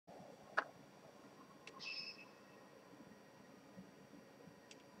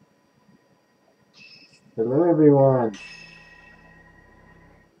Hello everyone.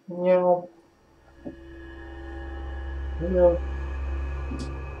 Meow. Hello.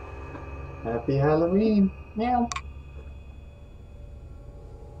 Happy Halloween. Meow.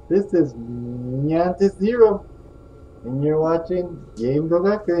 This is Nyantis Zero, and you're watching Game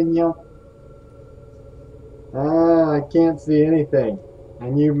Dogaka. Meow. I can't see anything,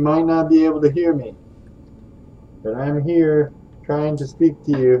 and you might not be able to hear me, but I'm here trying to speak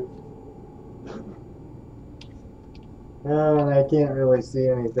to you. And I can't really see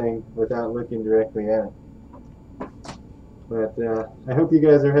anything without looking directly at it. But I hope you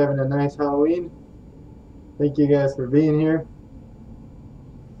guys are having a nice Halloween. Thank you guys for being here.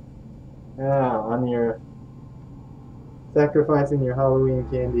 On your sacrificing your Halloween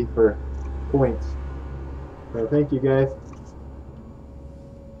candy for points. So thank you guys.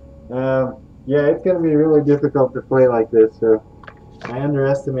 Yeah, it's going to be really difficult to play like this, so I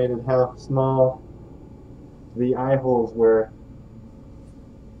underestimated how small the eye holes were.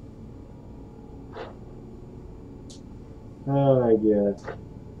 Oh my god.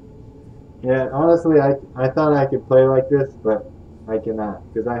 Yeah, honestly, I thought I could play like this, but I cannot,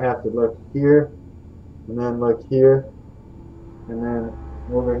 because I have to look here, and then look here, and then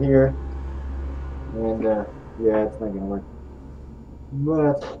over here, and yeah, it's not going to work.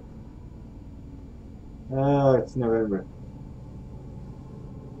 But, oh, it's November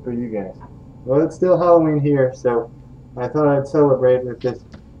for you guys. Well, it's still Halloween here, so I thought I'd celebrate with this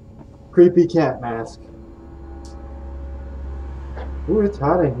creepy cat mask. Ooh, it's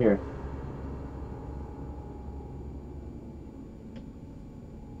hot in here.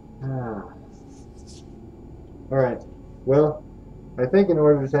 Ah. Alright, well, I think in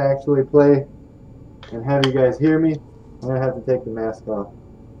order to actually play and have you guys hear me, I'm going to have to take the mask off.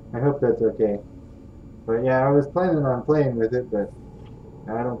 I hope that's okay. But yeah, I was planning on playing with it, but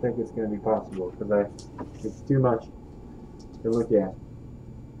I don't think it's going to be possible because it's too much to look at.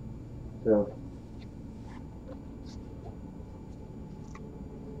 So,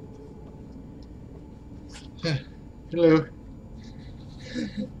 hello.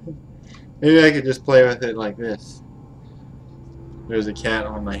 Maybe I could just play with it like this. There's a cat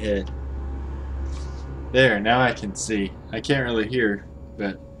on my head. There, now I can see. I can't really hear,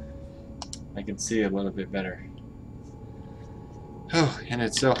 but I can see a little bit better. Oh, and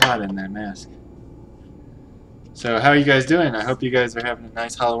it's so hot in that mask. So how are you guys doing? I hope you guys are having a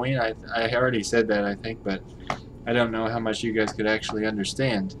nice Halloween. I already said that, I think, but I don't know how much you guys could actually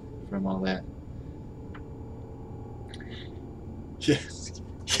understand from all that. Yes,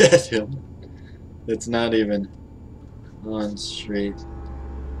 get him. It's not even on straight.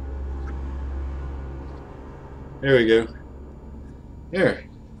 There we go. There,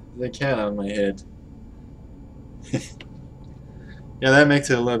 the cat on my head. Yeah, that makes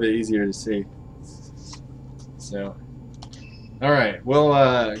it a little bit easier to see. So, alright, we'll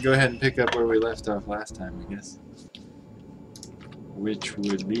go ahead and pick up where we left off last time, I guess. Which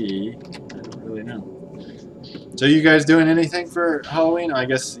would be, I don't really know. So you guys doing anything for Halloween? I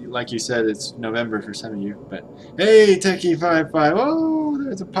guess, like you said, it's November for some of you, but hey, Techie55, oh,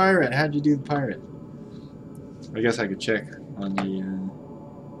 there's a pirate. How'd you do the pirate? I guess I could check on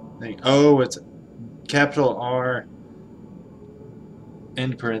the thing. Oh, it's capital R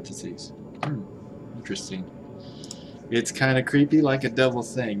in parentheses. Interesting. It's kind of creepy, like a double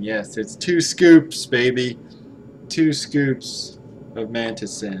thing. Yes, it's 2 scoops, baby. 2 scoops of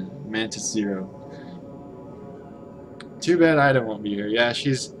Mantis Zero. Too bad Ida won't be here. Yeah,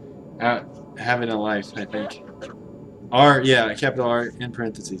 she's out having a life, I think. R, yeah, capital R in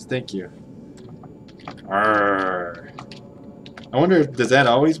parentheses. Thank you. R. I wonder, does that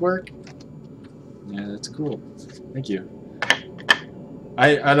always work? Yeah, that's cool. Thank you.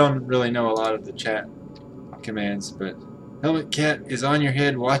 I don't really know a lot of the chat commands, but helmet cat is on your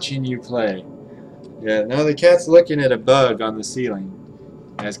head watching you play. Yeah, now the cat's looking at a bug on the ceiling,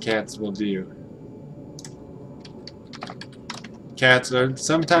 as cats will do.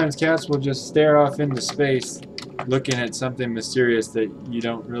 Sometimes cats will just stare off into space looking at something mysterious that you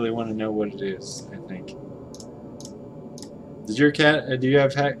don't really want to know what it is, I think. Does your cat, do you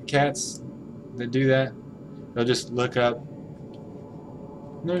have cats that do that? They'll just look up.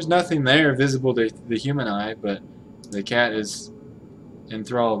 There's nothing there visible to the human eye, but the cat is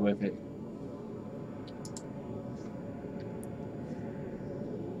enthralled with it.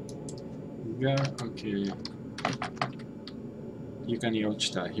 Okay. Yukani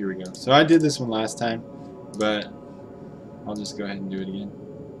Ochita. Here we go. So I did this one last time, but I'll just go ahead and do it again.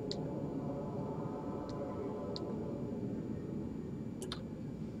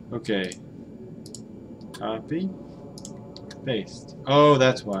 Okay. Copy. Paste. Oh,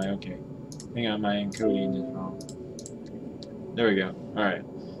 that's why. Okay. Hang on, my encoding is wrong. There we go. Alright.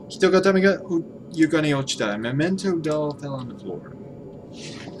 人型が床に落ちた. A memento doll fell on the floor.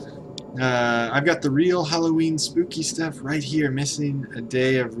 I've got the real Halloween spooky stuff right here. Missing a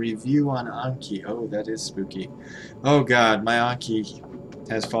day of review on Anki. Oh, that is spooky. Oh god, my Anki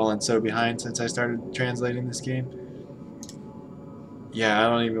has fallen so behind since I started translating this game. Yeah, I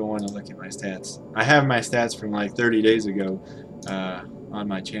don't even want to look at my stats. I have my stats from like 30 days ago on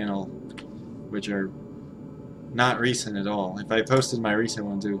my channel, which are not recent at all. If I posted my recent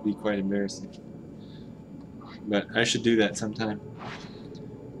ones, it would be quite embarrassing. But I should do that sometime.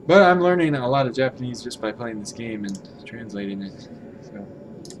 But I'm learning a lot of Japanese just by playing this game and translating it. So,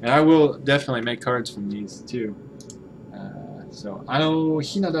 and I will definitely make cards from these too. So,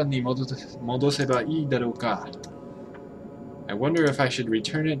 ひな壇に戻せばいいだろうか. I wonder if I should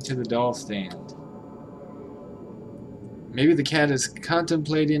return it to the doll stand. Maybe the cat is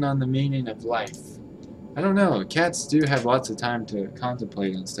contemplating on the meaning of life. I don't know. Cats do have lots of time to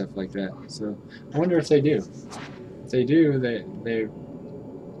contemplate on stuff like that. So I wonder if they do. If they do, they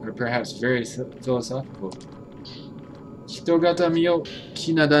are perhaps very philosophical. 人型みを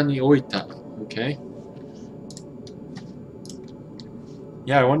ひな壇に置いた. Okay.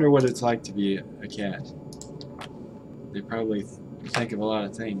 Yeah, I wonder what it's like to be a cat. They probably think of a lot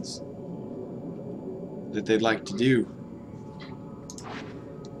of things that they'd like to do.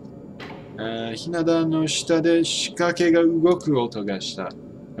 ひな壇の下で仕掛けが動く音がした. I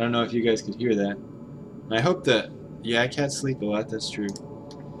don't know if you guys could hear that. I hope that... Yeah, cats sleep a lot, that's true.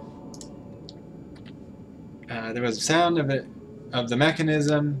 There was a sound of the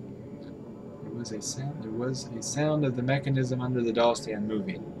mechanism. There was a sound of the mechanism under the doll stand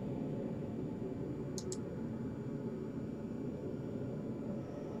moving.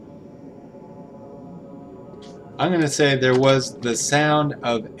 I'm going to say there was the sound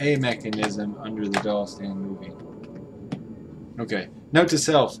of a mechanism under the doll stand moving. Okay. Note to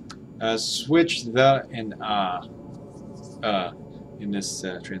self. Switch the and in this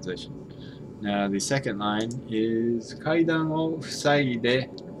translation. Now the second line is 階段を塞いで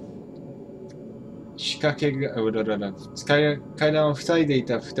仕掛けが階段を塞いでい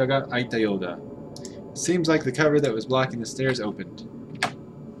た蓋が開いたようだ. Seems like the cover that was blocking the stairs opened.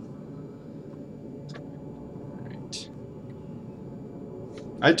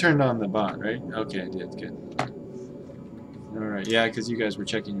 I turned on the bot, right? Okay, I did. Good. Alright, yeah, because you guys were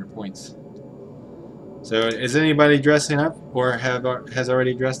checking your points. So, is anybody dressing up or has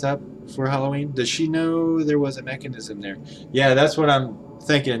already dressed up for Halloween? Does she know there was a mechanism there? Yeah, that's what I'm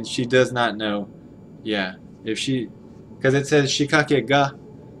thinking. She does not know. Yeah, if she... Because it says shikake ga.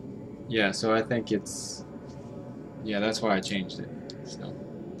 Yeah, so I think it's... Yeah, that's why I changed it.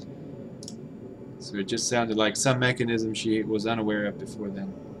 So it just sounded like some mechanism she was unaware of before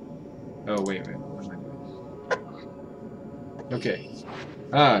then. Oh, wait. What am I doing? Okay.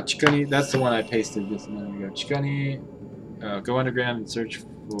 Chikani, that's the one I pasted just a minute ago. Chikani, go underground and search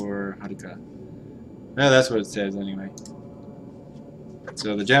for Haruka. No, that's what it says anyway.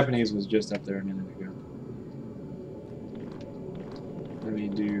 So the Japanese was just up there a minute ago. Let me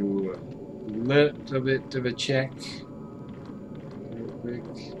do a little bit of a check real quick.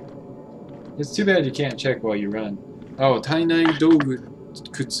 It's too bad you can't check while you run. Oh, Tainai Dogu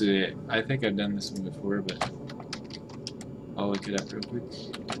Kutsue. I think I've done this one before, but I'll look it up real quick.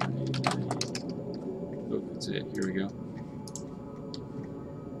 Oh, Kutsue. Here we go.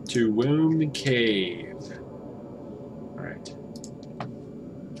 To Womb Cave. Alright.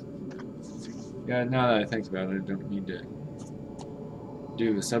 Yeah, now that I think about it, I don't need to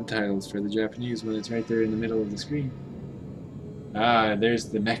do the subtitles for the Japanese when it's right there in the middle of the screen. Ah, there's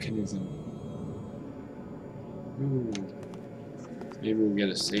the mechanism. Ooh. Maybe we'll get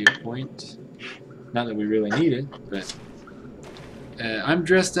a save point. Not that we really need it, but... I'm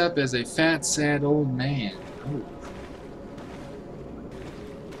dressed up as a fat, sad old man. Ooh.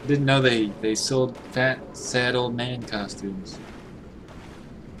 Didn't know they sold fat, sad old man costumes.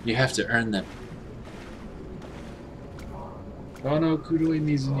 You have to earn them.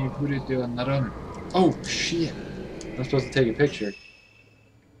 Oh, shit. I'm supposed to take a picture.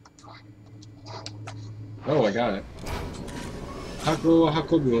 Oh, I got it. 箱を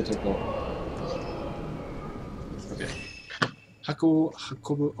運ぶ男. Okay. 箱を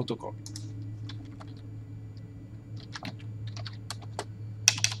運ぶ男.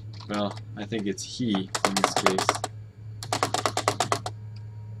 Well, I think it's he in this case.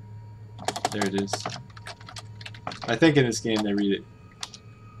 There it is. I think in this game they read it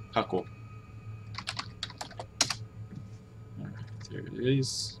Hako. Alright, there it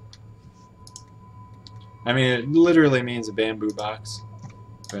is. I mean, it literally means a bamboo box.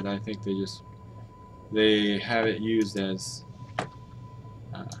 but I think they have it used as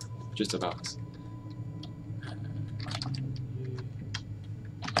just a box.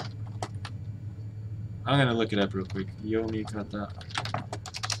 I'm gonna look it up real quick. Yomikata.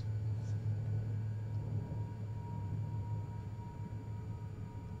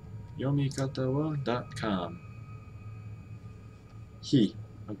 Yomikatawa.com. He.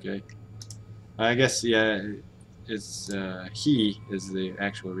 Okay. I guess, yeah, it's he is the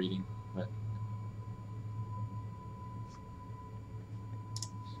actual reading, but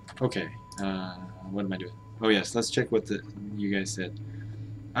okay. What am I doing? Oh yes, let's check what you guys said.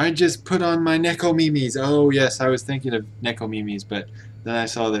 I just put on my Nekomimis. Oh yes, I was thinking of Nekomimis, but then I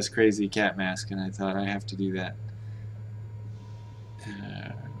saw this crazy cat mask and I thought I have to do that.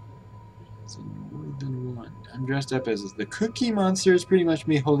 It's in more than one. I'm dressed up as the Cookie Monster. Is pretty much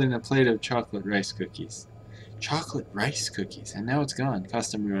me holding a plate of chocolate rice cookies. Chocolate rice cookies, and now it's gone.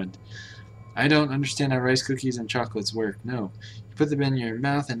 Custom ruined. I don't understand how rice cookies and chocolates work. No. You put them in your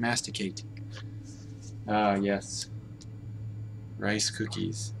mouth and masticate. Ah, yes. Rice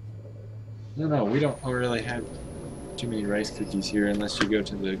cookies. No, we don't really have too many rice cookies here unless you go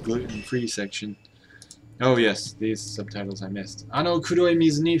to the gluten-free section. Oh yes, these subtitles I missed. Ano kuroi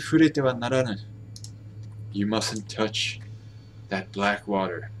mizu ni furete wa naranu. You mustn't touch that black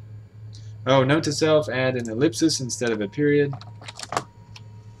water. Oh, note to self, add an ellipsis instead of a period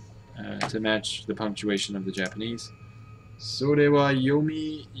to match the punctuation of the Japanese. Sore wa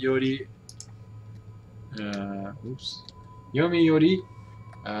yomi yori yomi yori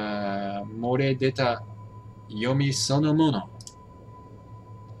more deta yomi sonomono.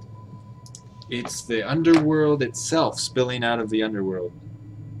 It's the underworld itself spilling out of the underworld.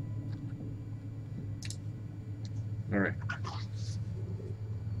 Alright.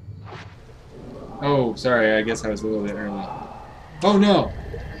 Oh, sorry, I guess I was a little bit early. Oh no!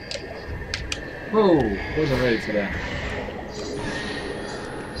 Oh, wasn't ready for that.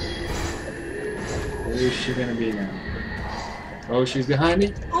 Where is she gonna be now? Oh, she's behind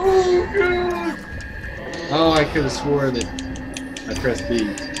me? Oh, God! Oh, I could have swore that I pressed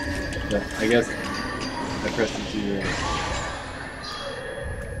B. But I guess I pressed it too early.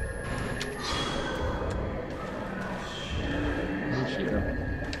 Where'd she go?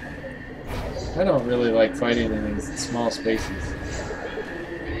 I don't really like fighting in these small spaces.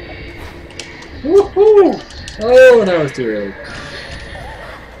 Woohoo! Oh, that was too early.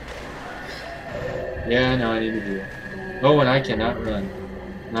 Yeah, no, I need to do it. Oh, and I cannot run.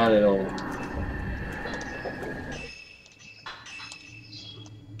 Not at all.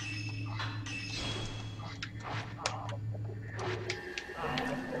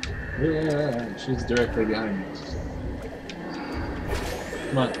 Yeah, she's directly behind me.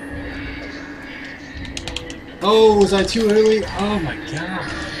 Come on. Oh, was I too early? Oh my god.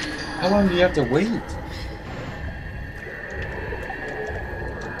 How long do you have to wait?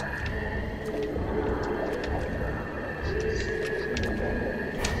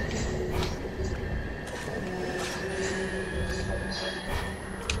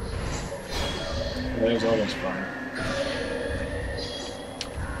 There's almost fine.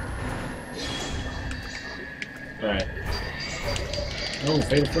 Alright. Oh,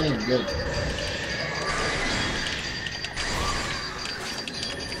 fatal frame, good.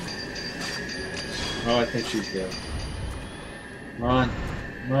 Oh, I think she's dead. Come on.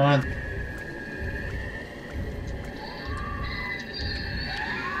 Come on.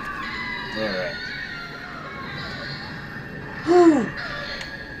 Alright.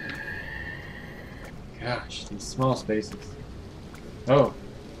 Gosh, these small spaces. Oh.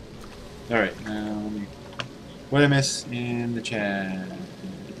 Alright, now let me... What did I miss in the chat?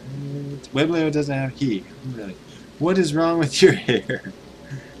 Webleo doesn't have he. Really? What is wrong with your hair?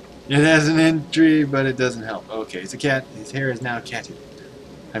 It has an entry, but it doesn't help. Okay, it's a cat. His hair is now catty.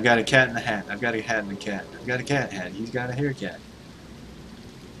 I've got a cat in a hat. I've got a hat in a cat. I've got a cat hat. He's got a hair cat.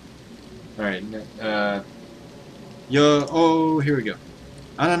 Alright, oh, here we go.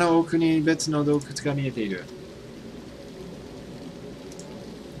 Ana no oku ni betsu no doukutsu ga mieteiru.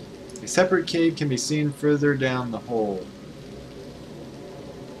 A separate cave can be seen further down the hole.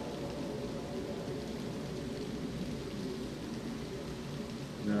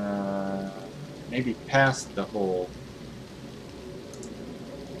 Maybe past the hole.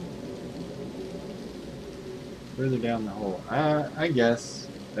 Further down the hole. I guess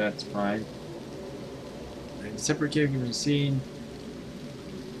that's fine. A separate cave can be seen.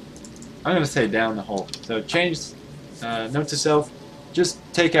 I'm going to say down the hole. So change note to self. Just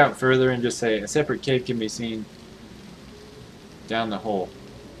take out further and just say a separate cave can be seen down the hole.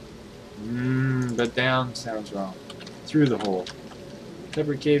 But down sounds wrong. Through the hole.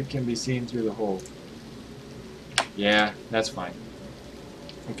 Separate cave can be seen through the hole. Yeah, that's fine.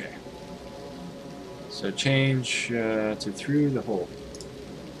 Okay. So change to through the hole.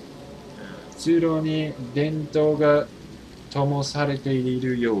 通路に電灯が灯されてい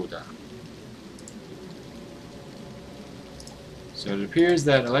るようだ. So it appears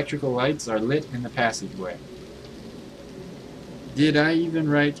that electrical lights are lit in the passageway. Did I even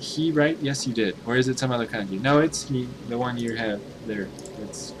write he right? Yes, you did. Or is it some other kanji? No, it's he, the one you have there.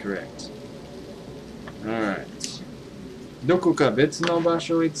 That's correct. Alright. どこか別の場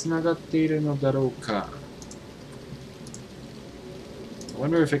所へつながっているのだろうか. I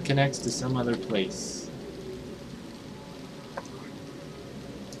wonder if it connects to some other place.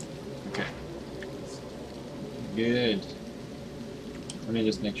 Okay. Good. Let me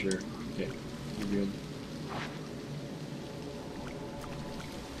just make sure. Okay. We're good.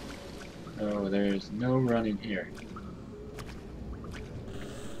 Oh, there's no running here.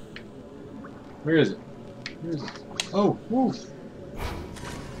 Where is it? Where is it? Oh, woo!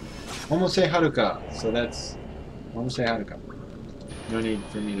 Omose Haruka. So that's Omose Haruka. No need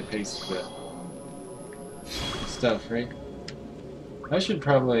for me to paste the stuff, right? I should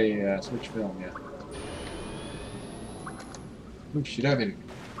probably switch film, yeah. 調べる。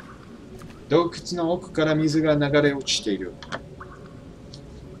洞窟の奥から水が流れ落ちている。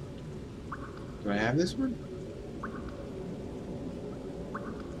Do I have this one?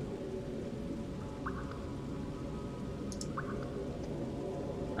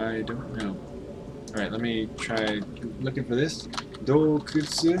 I don't know. Alright, let me try looking for this. 洞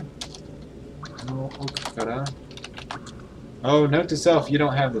窟の奥から. Oh, note to self, you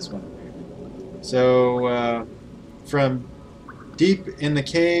don't have this one. So, from deep in the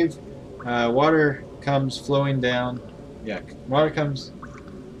cave, water comes flowing down. Yeah, water comes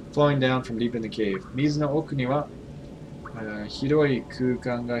flowing down from deep in the cave. 水の奥には、広い空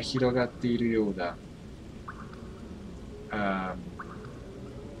間が広がっているようだ。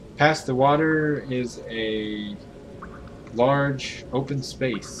Past the water is a large open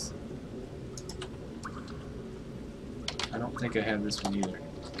space. I don't think I have this one either.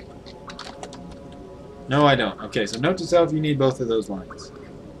 No, I don't. Okay, so note to self, you need both of those lines.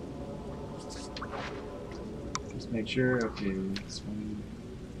 Just make sure. Okay, this one.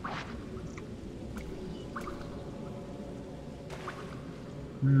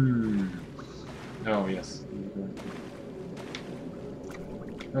 Oh, yes.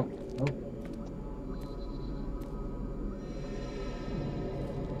 Oh, oh.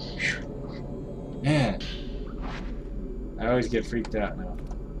 Man. I always get freaked out now.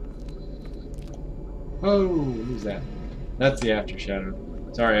 Oh, who's that? That's the after shadow.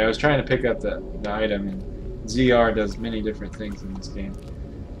 Sorry, I was trying to pick up the item, and ZR does many different things in this game,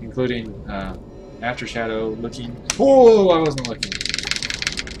 including after shadow looking. Oh, I wasn't looking.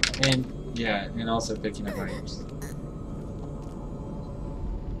 And yeah, and also picking up items.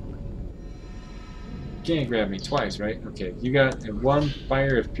 You can't grab me twice, right? Okay, you got one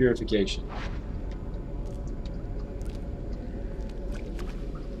fire of purification.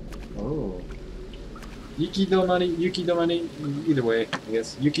 Oh. 行き止まり、either way, I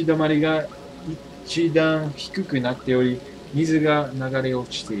guess. 行き止まりが一段低くなっており、水が流れ落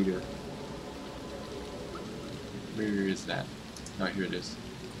ちている。Where is that? Oh, here it is.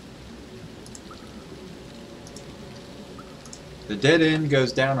 The dead end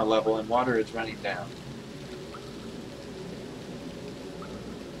goes down a level and water is running down.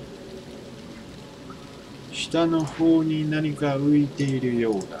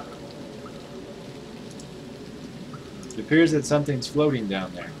 It appears that something's floating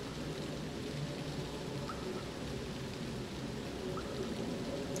down there.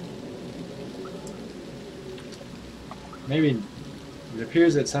 Maybe it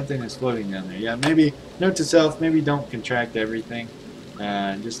appears that something is floating down there. Yeah, maybe note to self, maybe don't contract everything.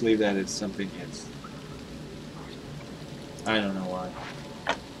 Just leave that as something is. I don't know why.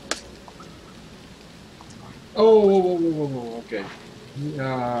 Oh, whoa, okay.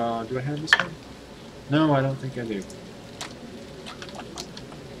 Do I have this one? No, I don't think I do.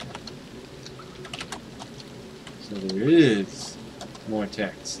 So there is more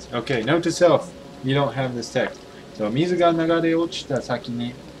text. Okay, note to self, you don't have this text. So, 水が流れ落ちた先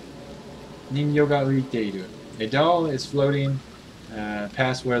に人形が浮いている. A doll is floating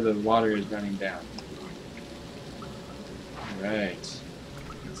past where the water is running down. Alright.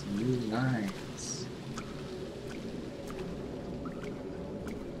 It's new lines.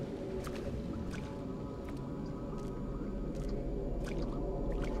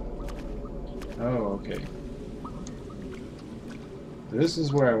 Oh, okay. This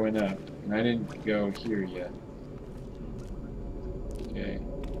is where I went up, and I didn't go here yet. Okay, Okay.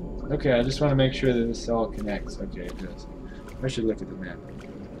 Okay, I just want to make sure that this all connects. Okay, it does. I should look at the map.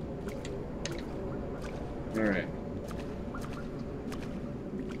 Alright.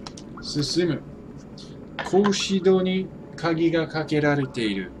 進む。格子戸に鍵がかけられて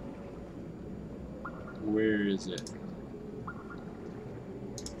いる。Where is it?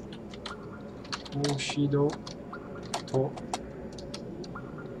 格子戸と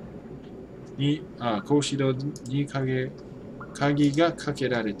に、格子戸に鍵がかけ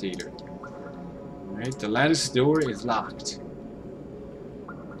られている。Right, the lattice door is locked.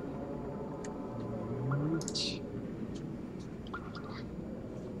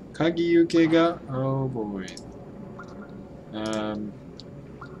 Kagi yuke ga, oh boy.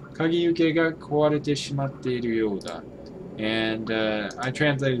 Kagi yuke ga kawarete shimatte iru you da. And I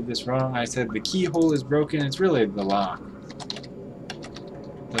translated this wrong. I said the keyhole is broken. It's really the lock.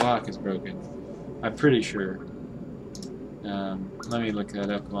 The lock is broken. I'm pretty sure. Let me look that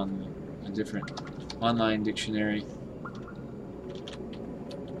up on a different online dictionary.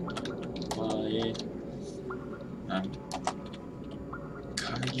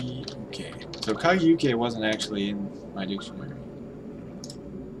 Kagi-uke. So Kagi-uke wasn't actually in my dictionary.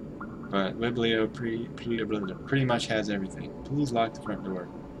 But Biblio pretty much has everything. Please lock the front door.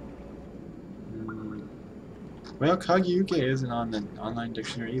 Well, Kagi-uke isn't on the online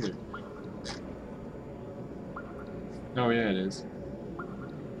dictionary either. Oh yeah, it is.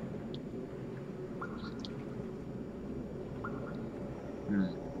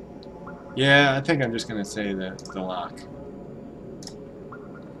 Yeah, I think I'm just going to say the lock.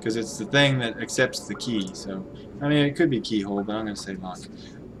 Because it's the thing that accepts the key, so... I mean, it could be keyhole, but I'm going to say lock.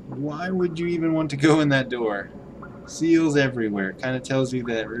 Why would you even want to go in that door? Seals everywhere. Kind of tells you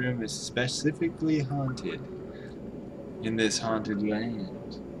that room is specifically haunted. In this haunted land.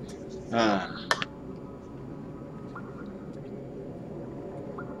 Ah.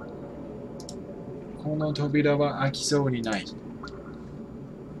 Kono tobira wa akisou ni nai.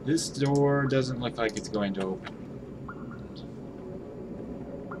 This door doesn't look like it's going to open.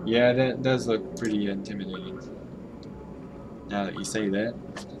 Yeah, that does look pretty intimidating. Now that you say that.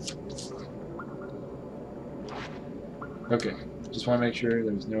 Okay, just want to make sure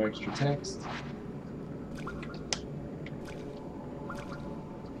there's no extra text.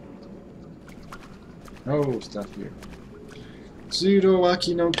 Oh, stuff here. 通路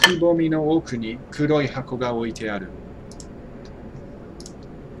脇のくぼみの奥に黒い箱が置いてある。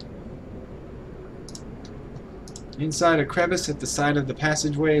Inside a crevice at the side of the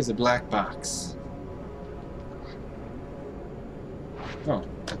passageway is a black box. Oh,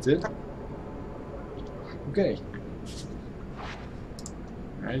 that's it? Okay.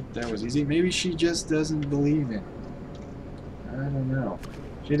 Alright, that was easy. Maybe she just doesn't believe in it. I don't know.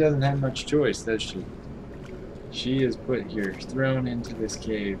 She doesn't have much choice, does she? She is put here, thrown into this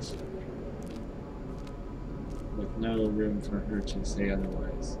cave. With no room for her to say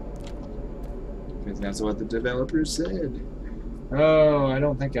otherwise. Because that's what the developer said. Oh, I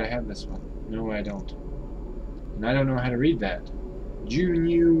don't think I have this one. No, I don't. And I don't know how to read that.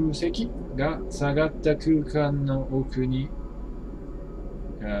 12席が下がった空間の奥に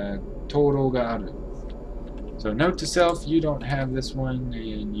灯籠がある. So note to self, you don't have this one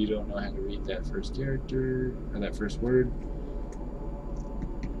and you don't know how to read that first character or that first word.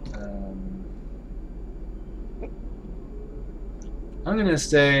 I'm going to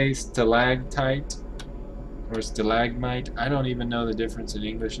say stalactite or stalagmite. I don't even know the difference in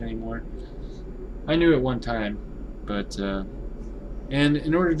English anymore. I knew it one time, but and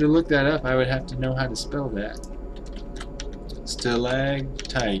in order to look that up, I would have to know how to spell that.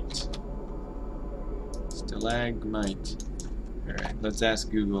 Stalactite. Stalagmite. Alright, let's ask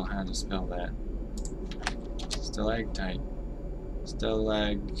Google how to spell that. Stalactite.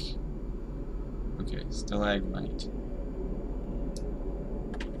 Okay, stalagmite.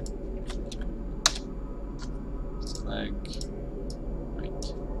 Stalagmite.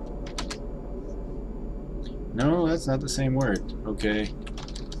 No, that's not the same word. Okay,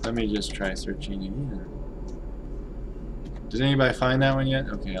 let me just try searching again. Did anybody find that one yet?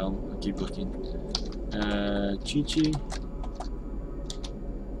 Okay, I'll keep looking. Chichi.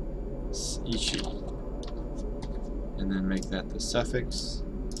 Ichi. And then make that the suffix.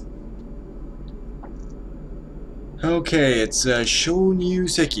 Okay, it's shōnyū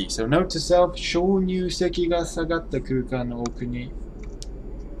seki. So note to self, shōnyū seki ga sagatta kukan no oku ni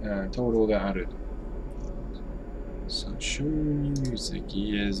total ga aru. So shōnyū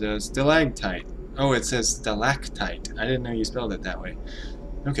seki is a stalactite. Oh, it says stalactite. I didn't know you spelled it that way.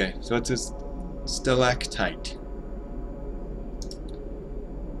 Okay, so it's a stalactite.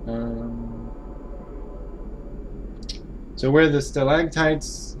 So where the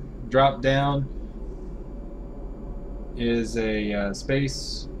stalactites drop down is a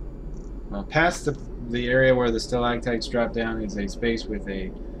space. Well, past the area where the stalactites drop down is a space with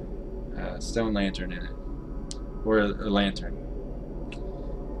a stone lantern in it, or a lantern.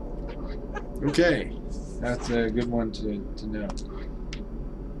 Okay, that's a good one to know.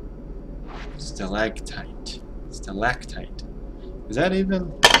 Stalactite. Stalactite. Is that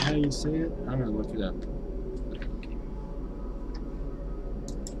even how you say it? I'm gonna look it up.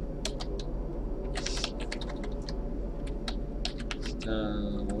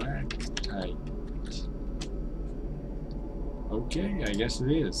 Stalactite. Okay, I guess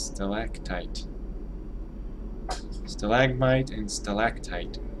it is stalactite. Stalagmite and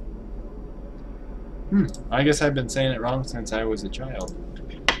stalactite. I guess I've been saying it wrong since I was a child.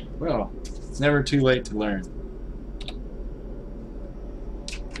 Well, it's never too late to learn.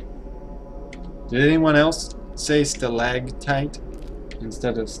 Did anyone else say stalactite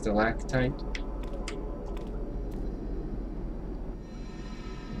instead of stalactite?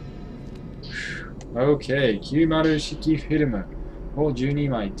 Okay, 90式フィルムを12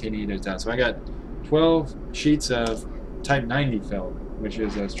枚手に入れた. So I got 12 sheets of type 90 film, which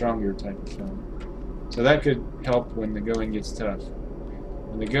is a stronger type of film. So that could help when the going gets tough.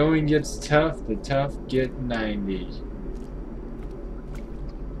 When the going gets tough, the tough get 90.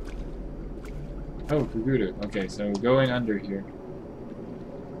 Oh, Kuguru. Okay, so going under here.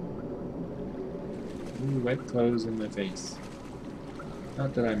 Ooh, wet clothes in the face.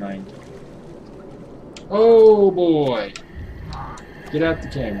 Not that I mind. Oh boy! Get out the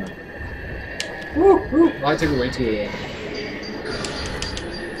camera. Woo! Woo! Oh, I took it way too early.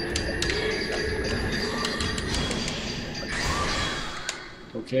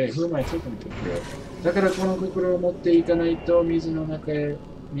 Okay, who am I taking a picture of? だからこの袋を持っていかないと水の中へ、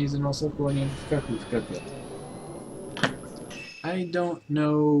水の底に深く深く。I don't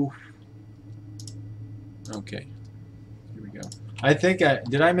know. Okay, here we go. I think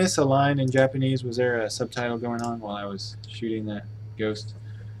did I miss a line in Japanese? Was there a subtitle going on while I was shooting that ghost?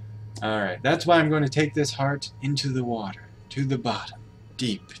 Alright, that's why I'm going to take this heart into the water, to the bottom,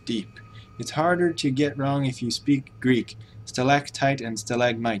 deep, deep. It's harder to get wrong if you speak Greek. Stalactite and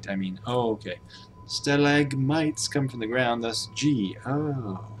stalagmite, I mean. Oh, okay. Stalagmites come from the ground, thus G.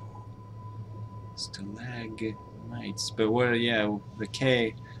 Oh. Stalagmites. But what, yeah, the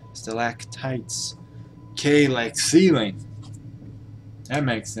K, stalactites. K like ceiling. That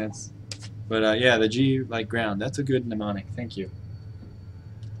makes sense. But yeah, the G like ground. That's a good mnemonic. Thank you.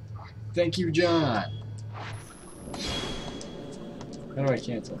 Thank you, John. How do I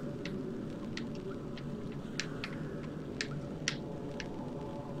cancel?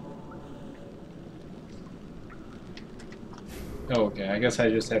 Oh, okay. I guess I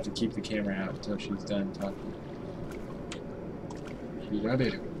just have to keep the camera out until she's done talking. 調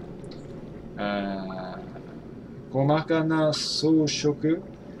べる。細かな装飾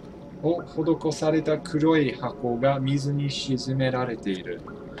を施された黒い箱が水に沈められている。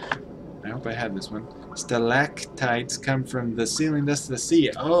I hope I have this one. Stalactites come from the ceiling, thus the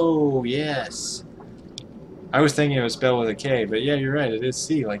sea. Oh, yes. I was thinking it was spelled with a K, but yeah, you're right. It is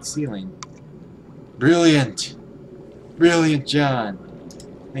C, like ceiling. Brilliant. Brilliant, John.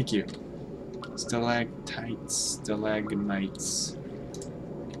 Thank you. Stalactites, stalagmites.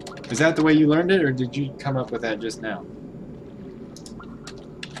 Is that the way you learned it, or did you come up with that just now?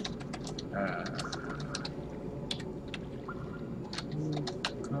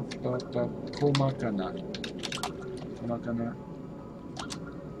 Komakana. Komakana.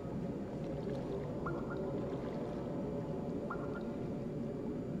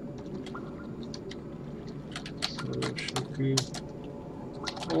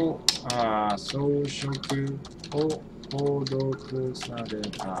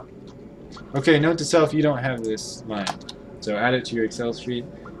 Okay, note to self, you don't have this line. So add it to your Excel sheet.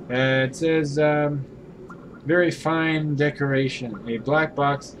 It says, very fine decoration. A black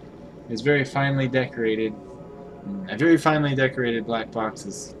box is very finely decorated. A very finely decorated black box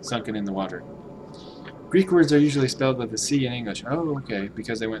is sunken in the water. Greek words are usually spelled with a C in English. Oh, okay,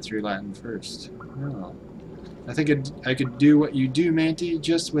 because they went through Latin first. Oh. I think I could do what you do, Manty,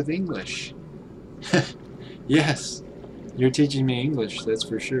 just with English. Yes, you're teaching me English, that's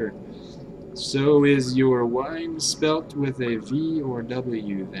for sure. So is your wine spelt with a V or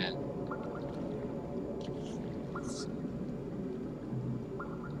W then?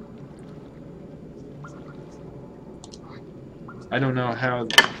 I don't know how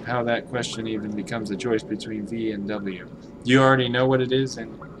that question even becomes a choice between V and W. Do you already know what it is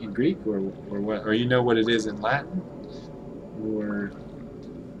in Greek, or what? Or you know what it is in Latin? Or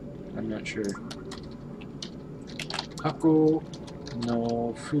I'm not sure. 箱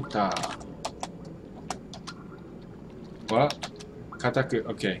の蓋は固く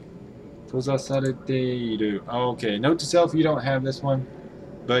OK 閉ざされている OK note to self you don't have this one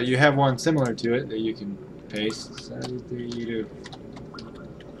but you have one similar to it that you can paste されている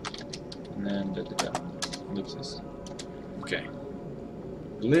and then ellipsis OK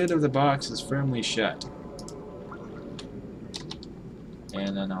the lid of the box is firmly shut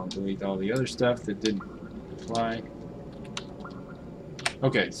and then I'll delete all the other stuff that didn't apply.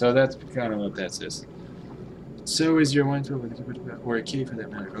 Okay, so that's kind of what that says. So is your one or a key for that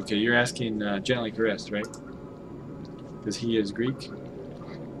matter. Okay, you're asking gently caressed, right? Because he is Greek.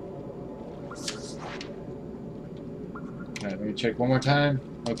 Alright, let me check one more time.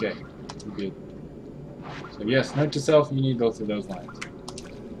 Okay, good. So yes, note to self, you need both of those lines.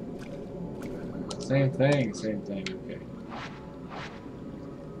 Same thing, okay.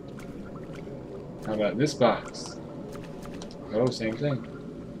 How about this box? Oh, same thing.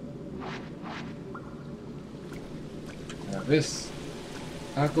 Now this.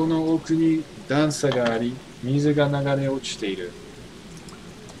 箱の奥に段差があり、水が流れ落ちている。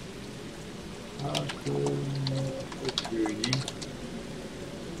箱の奥に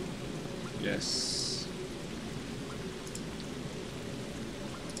Yes.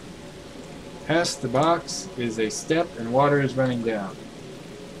 Past the box is a step and water is running down.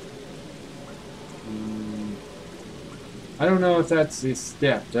 I don't know if that's a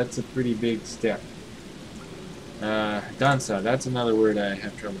step. That's a pretty big step. Dansa, that's another word I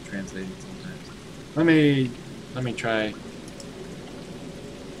have trouble translating sometimes. Let me try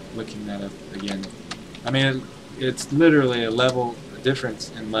looking that up again. I mean, it's literally a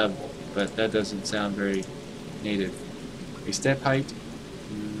difference in level, but that doesn't sound very native. A step height,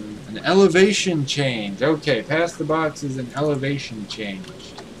 an elevation change. Okay, past the box is an elevation change.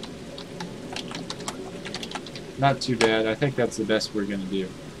 Not too bad. I think that's the best we're going to do.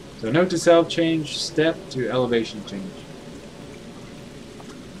 So note to self change, step to elevation change.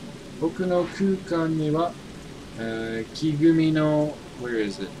 僕の空間には、木組みの where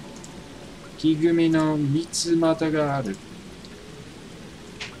is it? 木組みの三つ股がある.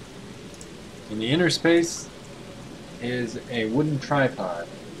 In the inner space is a wooden tripod.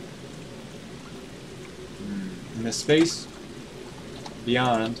 In the space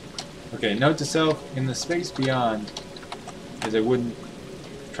beyond Okay, note to self, in the space beyond is a wooden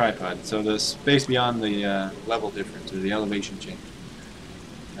tripod. So the space beyond the level difference, or the elevation change.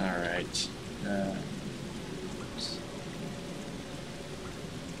 Alright.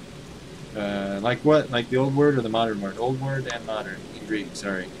 Like what? Like the old word or the modern word? Old word and modern in Greek,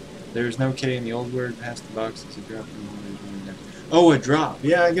 sorry. There's no K in the old word, past the box, it's a drop. Oh, a drop.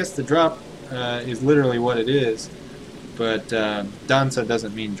 Yeah, I guess the drop is literally what it is. But dansa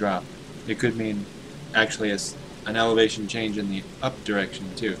doesn't mean drop. It could mean actually an elevation change in the up direction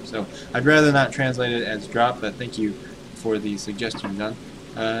too. So I'd rather not translate it as drop, but thank you for the suggestion, Don.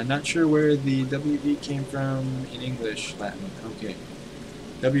 Not sure where the WV came from in English, Latin. Okay.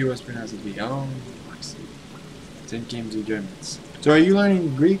 W was pronounced as V. Oh, I see. Zenkims and Germans. So are you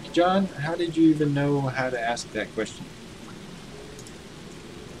learning Greek, John? How did you even know how to ask that question?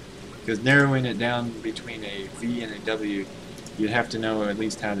 Because narrowing it down between a V and a W, you'd have to know at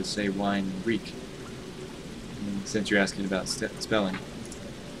least how to say wine in Greek, since you're asking about spelling.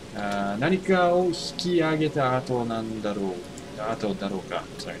 何かを引き上げた後なんだろう。後だろうか。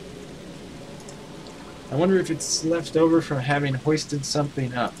Sorry. I wonder if it's left over from having hoisted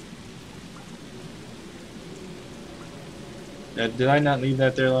something up. Did I not leave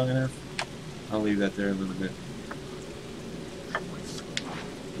that there long enough? I'll leave that there a little bit.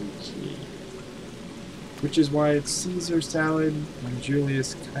 Okay. Which is why it's Caesar salad and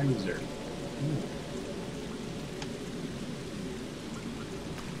Julius Kaiser.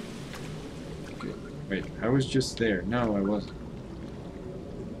 Okay. Wait, I was just there. No, I wasn't.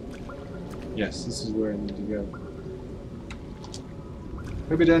 Yes, this is where I need to go.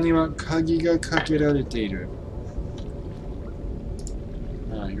 扉には鍵がかけられている.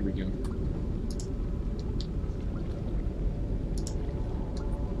 Ah, here we go.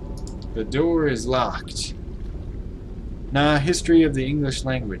 The door is locked. Nah, history of the English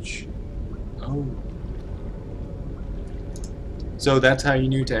language. Oh. So that's how you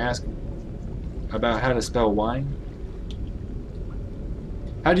knew to ask about how to spell wine?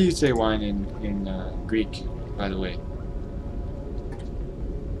 How do you say wine in Greek, by the way?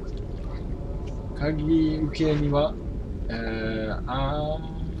 鍵受けには、あ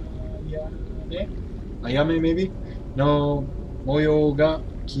やめ maybe? の模様が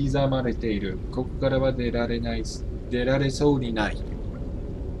刻まれている。ここからは出られそうにない。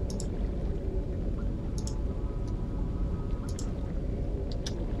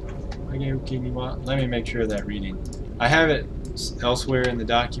Let me make sure of that reading. I have it elsewhere in the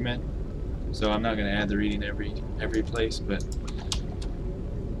document, so I'm not going to add the reading every place, but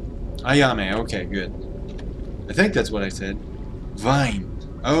Ayame, okay, good. I think that's what I said. Vine.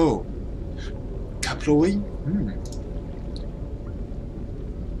 Oh. Kaploi?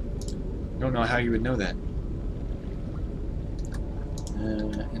 Don't know how you would know that.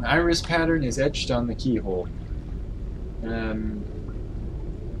 An iris pattern is etched on the keyhole.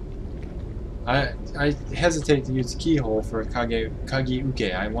 I hesitate to use keyhole for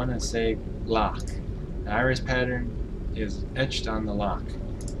kagi-uke. I want to say lock. An iris pattern is etched on the lock.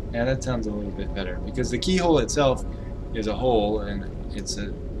 Yeah, that sounds a little bit better, because the keyhole itself is a hole, and it's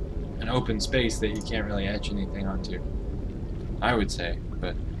an open space that you can't really etch anything onto, I would say,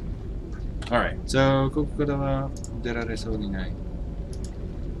 but alright, so kokoro wa deraresou ni nai.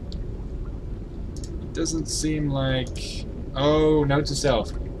 It doesn't seem like... Oh, note to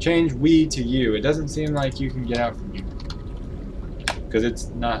self. Change we to you. It doesn't seem like you can get out from here. Because it's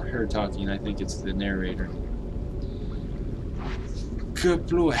not her talking, I think it's the narrator.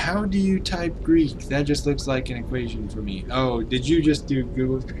 How do you type Greek? That just looks like an equation for me. Oh, did you just do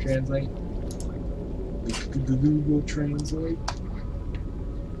Google Translate? Google Translate?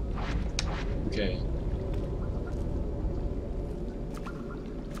 Okay.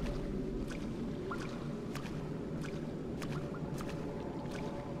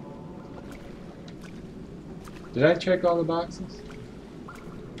 Did I check all the boxes?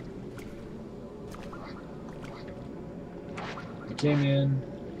 I came in.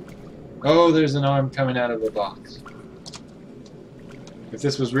 Oh, there's an arm coming out of the box. If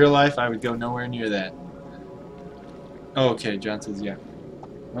this was real life, I would go nowhere near that. Oh, okay, John says yeah.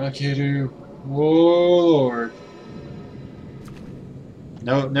 Makiru. Oh, Lord.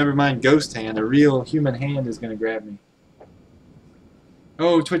 No, never mind ghost hand. A real human hand is going to grab me.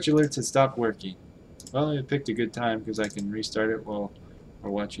 Oh, Twitch alerts has stopped working. Well, I picked a good time because I can restart it while we're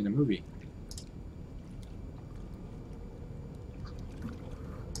watching a movie.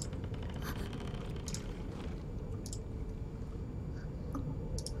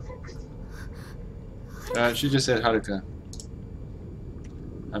 She just said Haruka.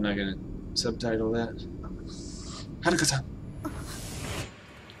 I'm not gonna subtitle that. Haruka-san!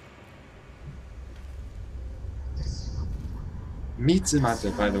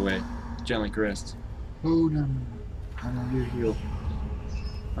 Mitsumata, by the way. Gently caressed. Oh no, I know your heel.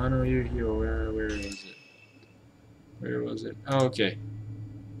 I know your heel. Where was it? Where was it? Oh, okay.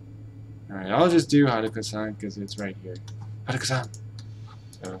 Alright, I'll just do Haruka-san because it's right here. Haruka-san!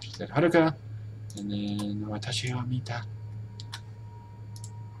 So she said Haruka, and then Watashi wa mita.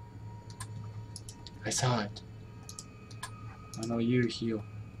 I saw it. I know your heel.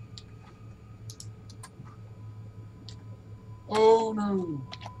 Oh no!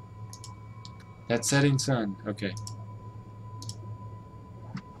 That setting sun. Okay.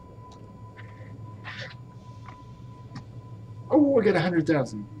 Oh, I got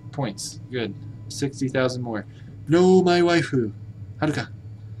 100,000 points. Good. 60,000 more. No, my waifu. Haruka.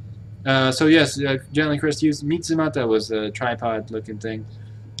 So yes, gently Chris used Mitsumata was a tripod-looking thing.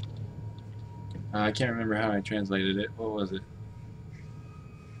 I can't remember how I translated it. What was it?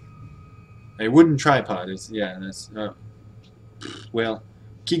 A wooden tripod. It's yeah. That's well,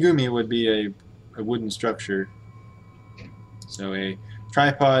 kigumi would be a wooden structure. So a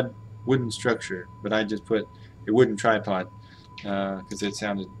tripod wooden structure, but I just put a wooden tripod because it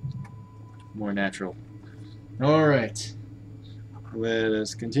sounded more natural. All right, let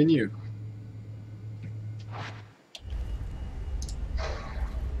us continue.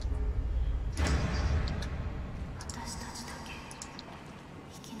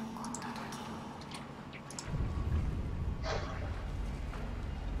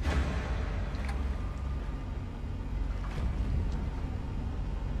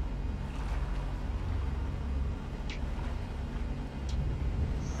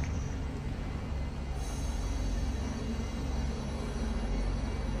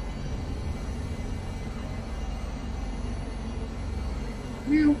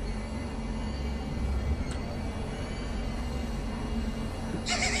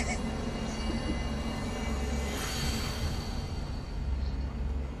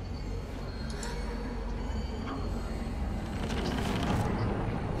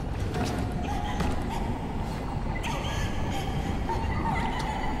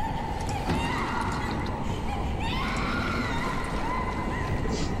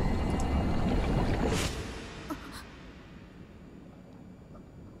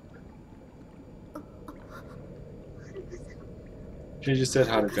 She just said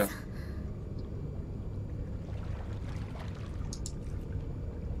Haruka.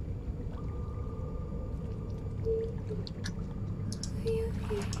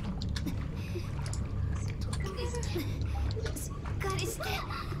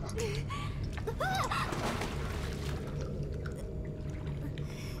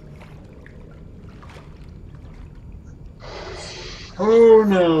 Oh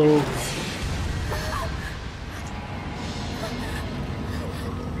no!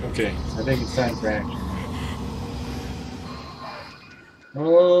 Okay, I think it's time for action.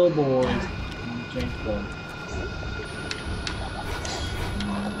 Oh boy. Change phone.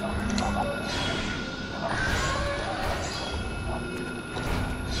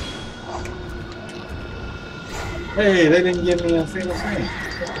 Hey, they didn't give me a fatal frame.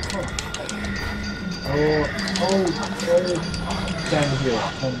 Oh, time to heal,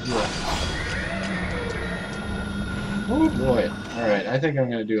 time to heal. Oh boy. Alright, I think I'm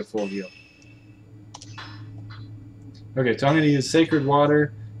going to do a full heal. Okay, so I'm going to use Sacred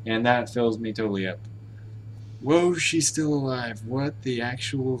Water, and that fills me totally up. Whoa, she's still alive. What the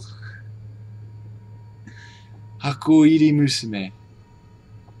actual... Hakoiri Musume.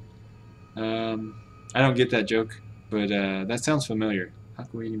 I don't get that joke, but that sounds familiar.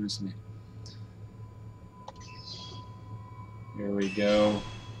 Hakoiri Musume. Here we go.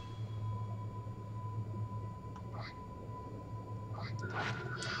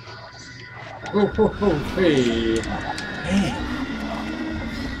 Oh, hey! Man!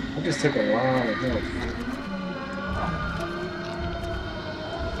 I just took a lot of health.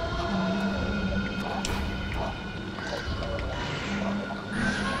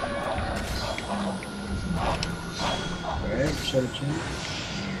 Alright, shut it in.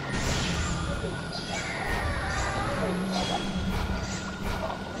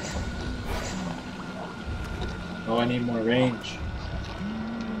 Oh, I need more range.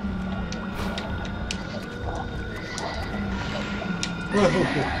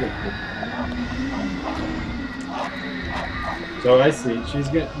 So I see. She's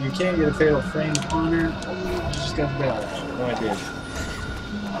got. You can't get a fatal frame on her. Oh, she's got the dodge. No, I did.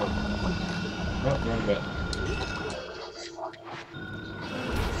 Oh, wrong button.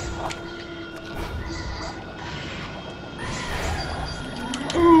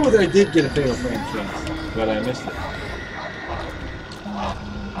 Ooh, I did get a fatal frame chance, but I missed it.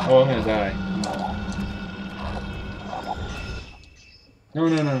 Oh, I'm gonna die. No.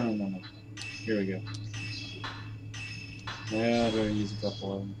 Here we go. Yeah, I'm gonna use a couple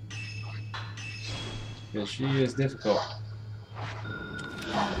of them. Because she is difficult.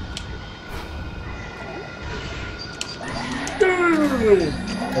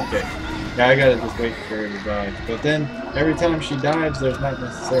 Okay. Now I gotta just wait for her to dive. But then, every time she dives, there's not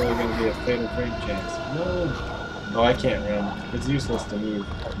necessarily gonna be a fatal frame chance. No! Oh, I can't run. It's useless to move.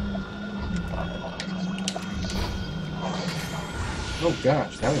 Oh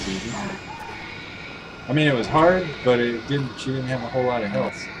gosh, that was easy. I mean, it was hard, but it didn't. She didn't have a whole lot of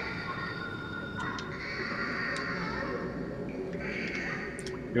health.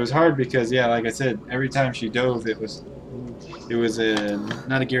 It was hard because, yeah, like I said, every time she dove, it was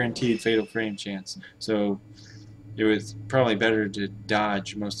not a guaranteed fatal frame chance. So it was probably better to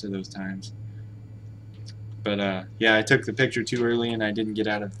dodge most of those times. But yeah, I took the picture too early, and I didn't get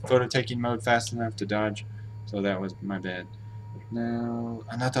out of photo taking mode fast enough to dodge. So that was my bad. Now,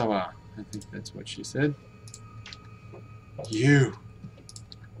 anata wa. I think that's what she said. You.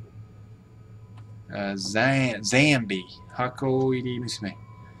 Zambi. Hakoiri Musume.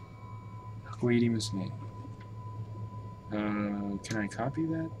 Hakoiri Musume. Can I copy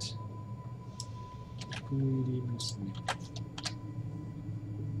that? Hakoiri Musume.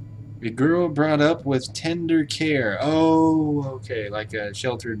 A girl brought up with tender care. Oh, okay. Like a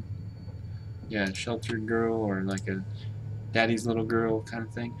sheltered... Yeah, sheltered girl, or like a daddy's little girl kind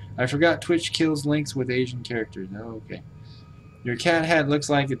of thing. I forgot Twitch kills links with Asian characters. Oh, okay. Your cat hat looks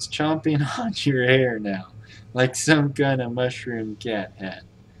like it's chomping on your hair now. Like some kind of mushroom cat hat.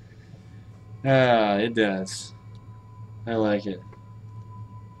 Ah, it does. I like it.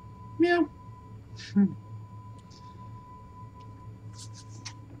 Meow.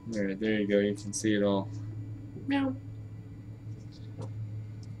 Alright, there you go. You can see it all. Meow.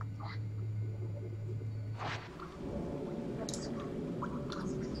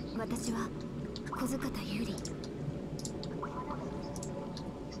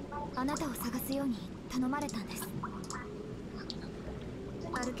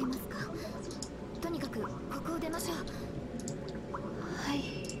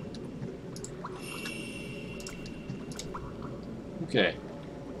 Okay.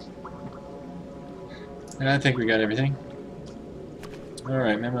 And I think we got everything.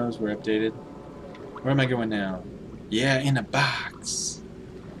 Alright, memos were updated. Where am I going now? Yeah, in a box.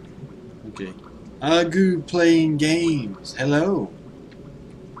 Okay. Agu playing games. Hello.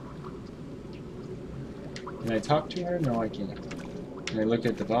 Can I talk to her? No, I can't. I look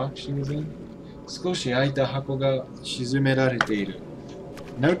at the box she was in. 少し開いた箱が沈められている.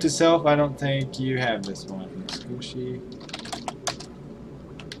 Note to self, I don't think you have this one. 少し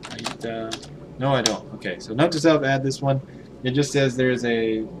開いた. No, I don't. Okay, so note to self, add this one. It just says there's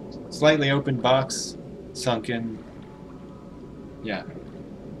a slightly open box sunken. Yeah.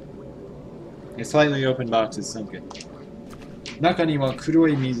 A slightly open box is sunken. 中には黒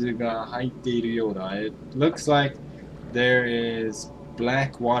い水が入っているようだ. It looks like there is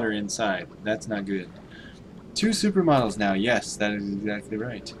black water inside. That's not good. 2 supermodels now. Yes, that is exactly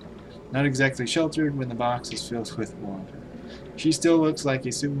right. Not exactly sheltered when the box is filled with water. She still looks like a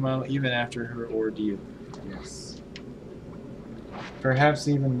supermodel even after her ordeal. Yes. Perhaps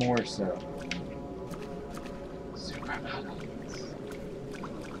even more so. Supermodels.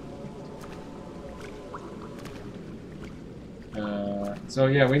 So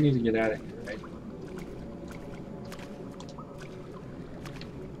yeah, we need to get out of here, right?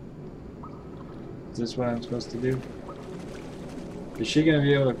 Is this what I'm supposed to do? Is she gonna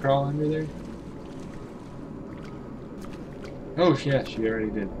be able to crawl under there? Oh yeah, she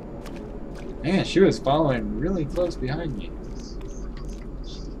already did. Man, she was following really close behind me.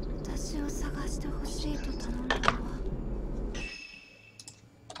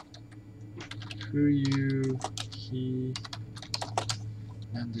 Who you, he,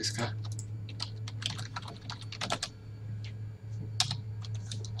 何ですか?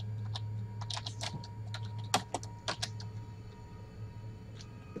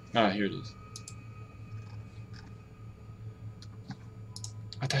 Ah, here it is.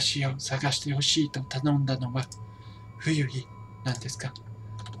 私を探してほしいと頼んだのは冬日なんですか?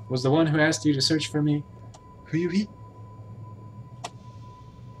 Was the one who asked you to search for me 冬日?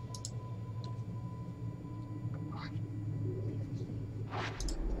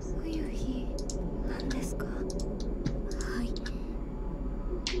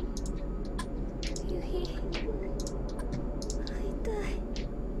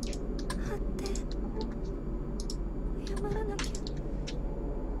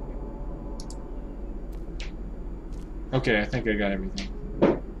 Okay, I think I got everything.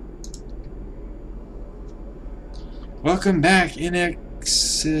 Welcome back,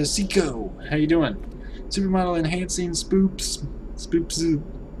 Seiko. How you doing? Supermodel enhancing spoops.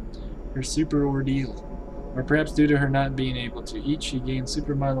 Her super ordeal. Or perhaps due to her not being able to eat, she gained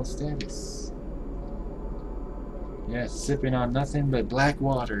supermodel status. Yes, sipping on nothing but black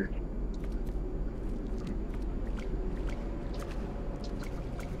water.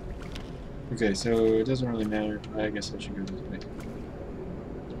 Okay, so it doesn't really matter. I guess I should go this way.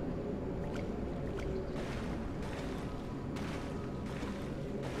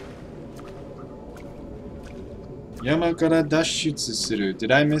 Yama kara dashutsu suru.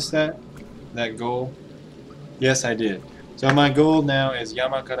 Did I miss that? That goal? Yes, I did. So my goal now is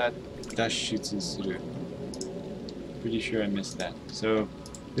Yama kara dashutsu suru. Pretty sure I missed that. So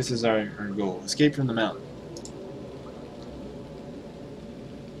this is our goal. Escape from the mountain.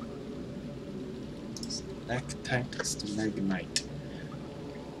 Stalagmite.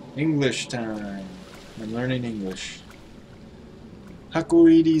 English time. I'm learning English.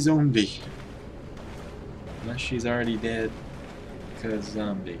 Hakoiri zombie. Unless she's already dead, because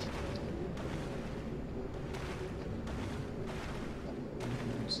zombie.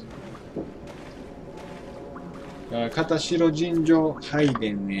 Katashiro Jinjo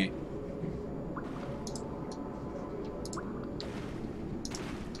Haidenへ.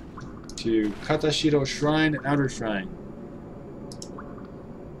 To Katashiro Shrine, Outer Shrine.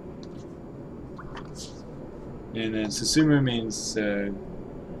 And then Susumu means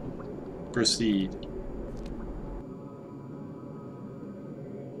proceed.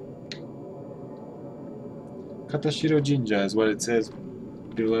 Katashiro Jinja is what it says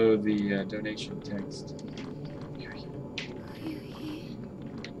below the donation text.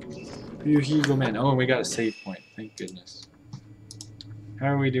 Ryuhi Gomen. Oh, and we got a save point. Thank goodness. How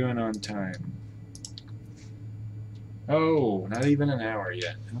are we doing on time? Oh, not even an hour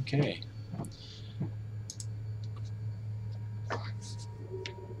yet. Okay. Oh,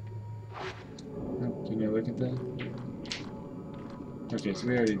 can you look at that? Okay, so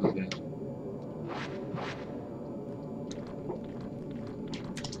we already did that.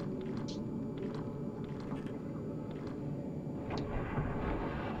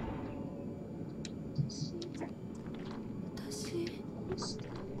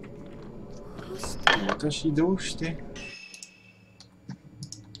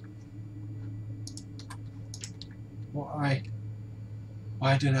 Why?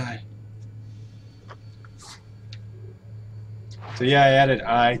 Why did I? So yeah, I added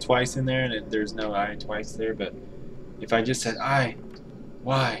I twice in there, and there's no I twice there, but if I just said I,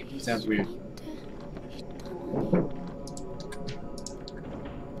 Why? Sounds weird.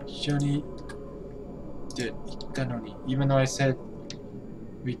 一緒にって言ったのに even though I said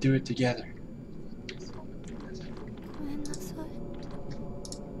we do it together. ごめんなさい。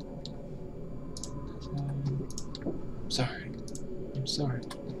 I'm sorry. I'm sorry.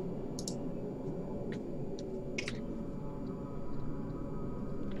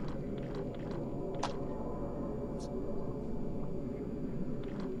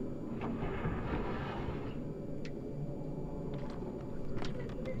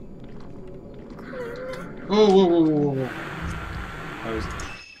 Whoa, whoa, whoa, whoa, whoa. I was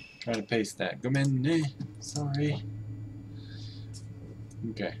trying to paste that. ごめんね. Sorry.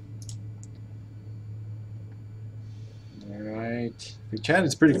 Okay. Alright. The chat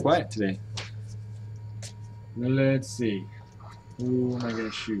is pretty quiet today. Let's see. Who am I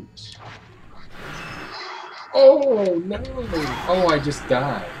gonna shoot? Oh no! Oh, I just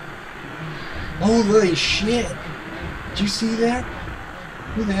died. Holy shit! Did you see that?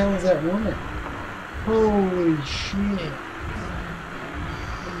 Who the hell is that woman? Holy shit!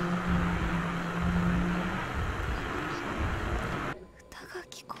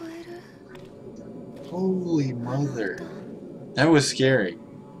 Holy mother! That was scary.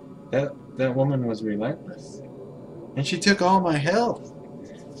 That woman was relentless, and she took all my health.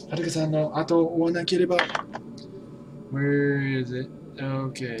 Haruka-san no ato o wa nakereba. Where is it?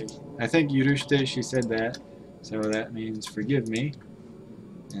 Okay. I think yurushite, she said that. So that means forgive me.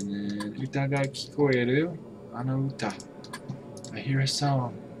 And then uta ga kikoeru. Ano uta. I hear a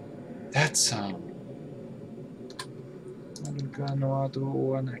song. That song. Haruka no ato o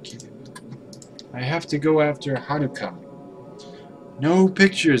wa nakereba. I have to go after Haruka. No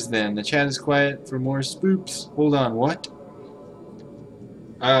pictures then. The chat is quiet for more spoops. Hold on, what?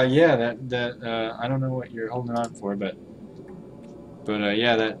 Yeah, that I don't know what you're holding on for, but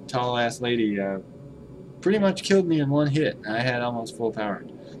yeah, that tall ass lady pretty much killed me in one hit. I had almost full power.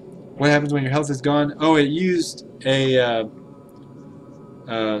 What happens when your health is gone? Oh, it used a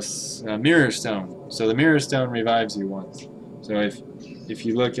mirror stone. So the mirror stone revives you once. So if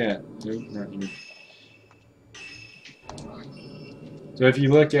you look at, not you. So if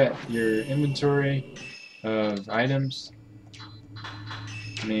you look at your inventory of items,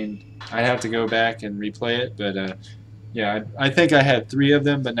 I mean, I'd have to go back and replay it, but yeah, I think I had 3 of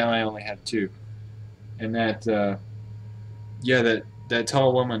them, but now I only have 2. And that, yeah, that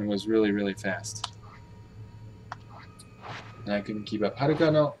tall woman was really, really fast. And I couldn't keep up.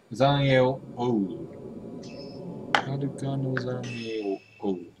 Haruka no zange o ou. Haruka no zange o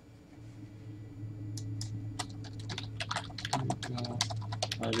ou.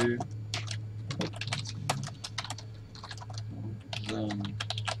 Haruka zange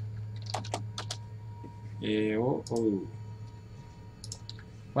o ou.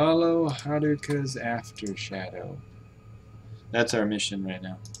 Follow Haruka's after shadow. That's our mission right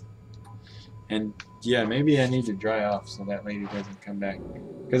now. And yeah, maybe I need to dry off so that lady doesn't come back.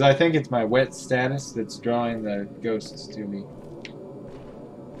 Because I think it's my wet status that's drawing the ghosts to me.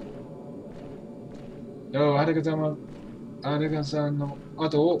 Oh, Haruka-san no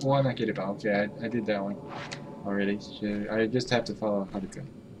ato o owa nakereba. Okay, I did that one already. I just have to follow Haruka.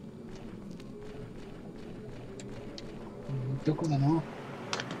 どこなの?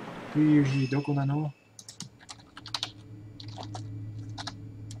 冬日どこなの?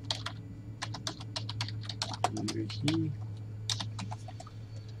 Here.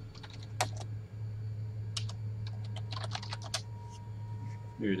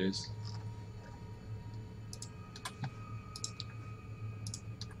 Here it is.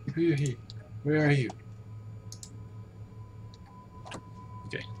 Here. Where are you?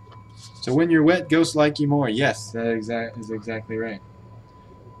 Okay. So when you're wet, ghosts like you more. Yes, that is exactly right.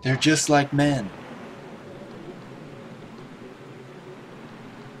 They're just like men.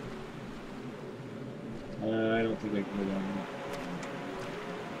 I don't think I can go down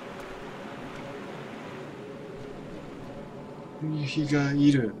there. Fuyuhi ga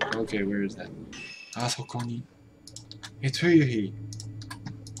iru. Okay, where is that? Asoko ni. It's Fuyuhi.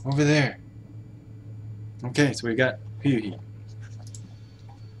 Over there. Okay, so we got Fuyuhi.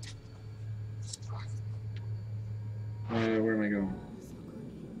 Where am I going?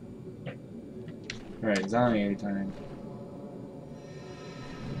 Alright, Zange time.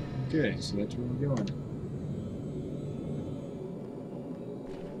 Okay, so that's where we're going.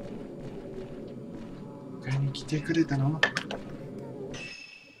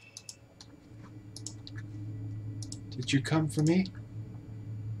 Did you come for me?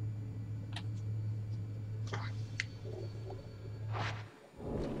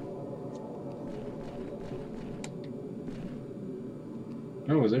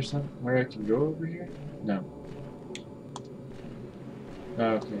 Oh, is there somewhere I can go over here? No.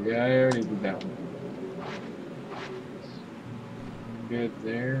 Okay, yeah, I already did that one. Good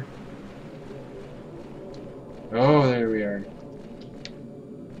there. Oh, there we are.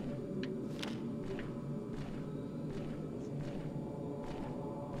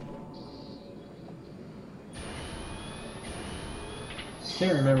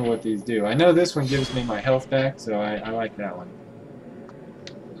 Can't remember what these do. I know this one gives me my health back, so I like that one.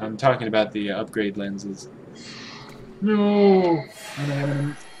 I'm talking about the upgrade lenses. No!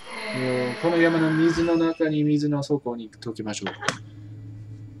 この山の水の中に水の底に溶けましょう。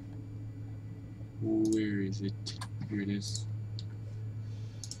Where is it? Here it is.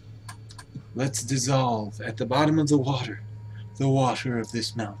 Let's dissolve at the bottom of the water of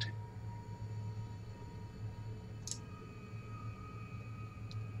this mountain.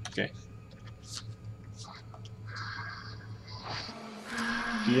 Okay.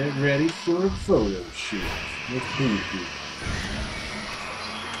 Get ready for a photo shoot with Pookie.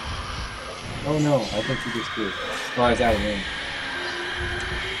 Oh no, I think she just did. Oh, it's out of range.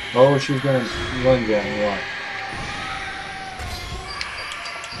 Oh, she's gonna lunge at me, watch.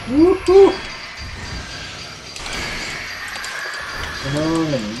 Woohoo! Come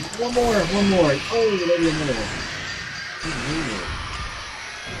on, one more. Oh, maybe another one.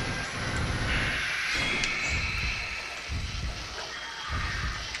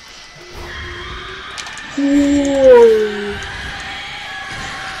 Whoa!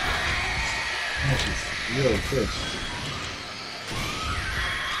 That's just really quick.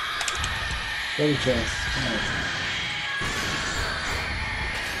 Better chance. Come on.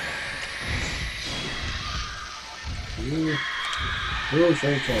 Really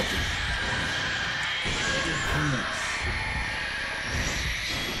short chances.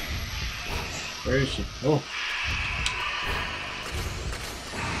 Where is she? Oh.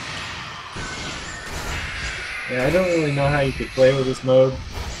 Yeah, I don't really know how you could play with this mode.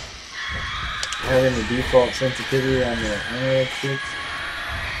 Having the default sensitivity on the analog sticks.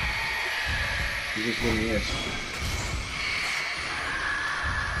 You just wouldn't work.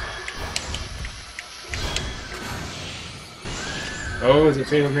 Oh, is it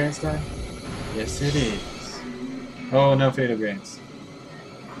Fatal Grants time? Yes, it is. Oh, no Fatal Grants.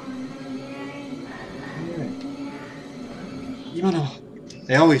 Right.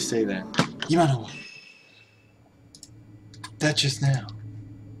 They always say that. Imano. That just now.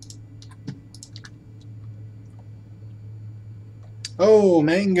 Oh,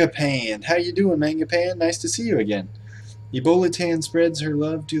 Manga Pan. How you doing, Manga Pan? Nice to see you again. Ebola-Tan spreads her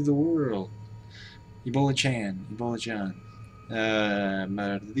love to the world. Ebola-Chan. Ebola-Chan.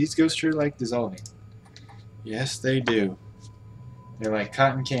 These ghosts sure like dissolving. Yes, they do. They're like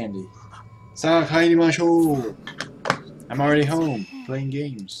cotton candy. Sa kairimashou. I'm already home, playing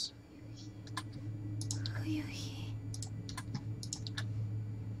games.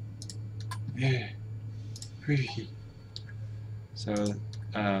 Yeah.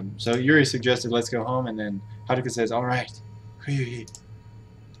 So Yuri suggested let's go home, and then Haruka says, all right.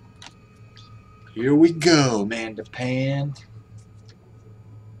 Here we go, Manga Pan.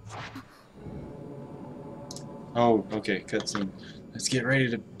 Oh, okay, cutscene. Let's get ready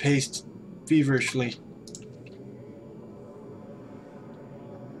to paste feverishly.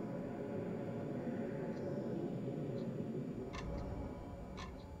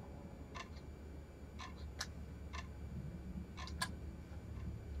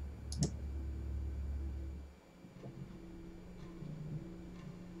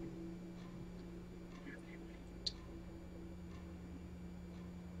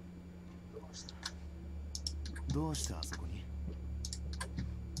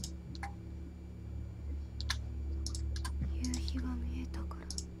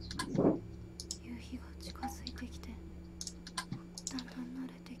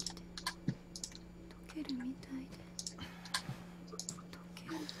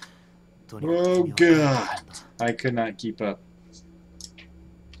 Oh god, I could not keep up.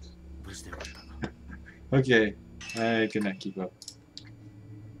 Okay, I could not keep up.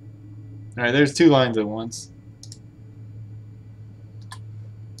 Alright, there's two lines at once.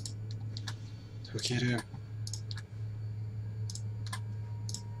 Tokeru.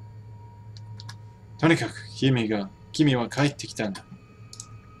 とにかく君は帰ってきたんだ。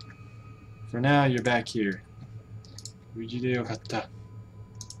For now, you're back here. 無事でよかった。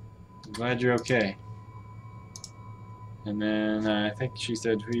I'm glad you're okay. And then I think she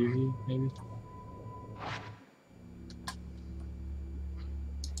said Huyuhi, maybe?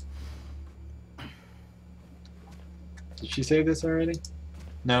 Did she say this already?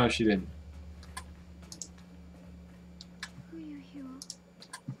 No, she didn't.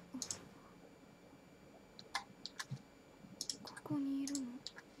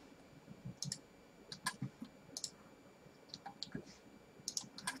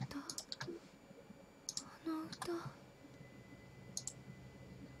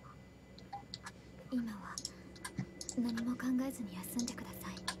 今は何も考えずに休んでくだ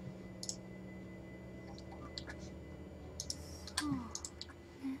さい。そうね。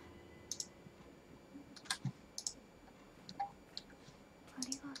あり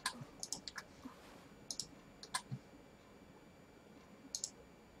がとう。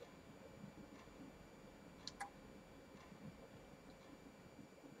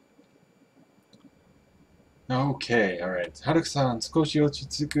Okay, alright. Haruka-san, 少し落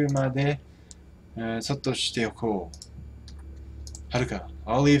ち着くまで、そっとしておこう。Haruka,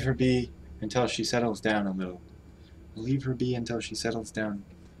 I'll leave her be until she settles down a little. I'll leave her be until she settles down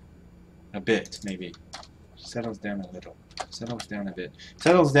a bit, maybe. Settles down a little. Settles down a bit.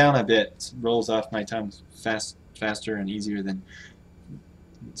 Settles down a bit rolls off my tongue faster and easier than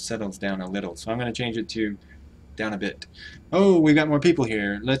settles down a little. So I'm going to change it to down a bit. Oh, we got more people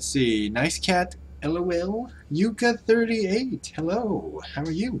here. Let's see. Nice cat, LOL. Yuka38. Hello. How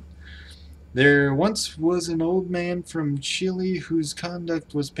are you? There once was an old man from Chile whose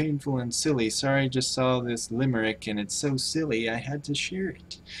conduct was painful and silly. Sorry, just saw this limerick and it's so silly I had to share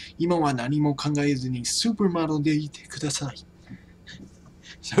it. 今は何も考えずに supermodel でいてください.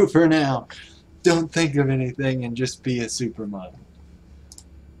 So for now, don't think of anything and just be a supermodel.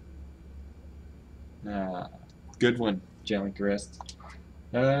 Good one, Jelly Crest.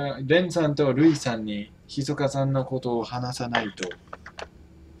 レンさんとルイさんにひそかさんのことを話さないと。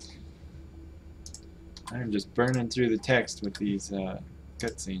I'm just burning through the text with these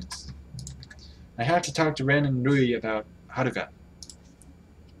cutscenes. I have to talk to Ren and Rui about Haruka.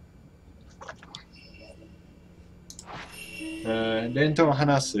 Ren to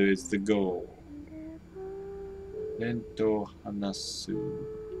hanasu is the goal. Ren to hanasu.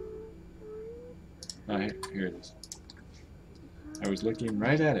 Oh, here it is. I was looking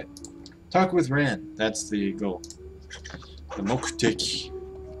right at it. Talk with Ren. That's the goal. The mokuteki.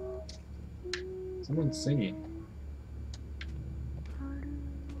 Someone's singing.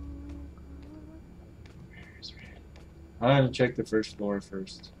 Where's Ren? I'm gonna check the first floor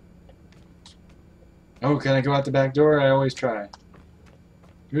first. Oh, can I go out the back door? I always try.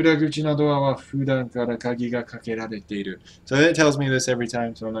 Uraguchi no doa wa fudan kara kagi ga kakerarete iru. So that tells me this every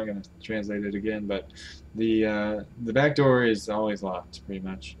time, so I'm not gonna translate it again, but the back door is always locked, pretty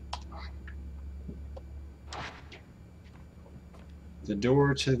much. The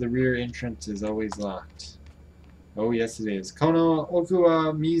door to the rear entrance is always locked. Oh, yes it is. Kono oku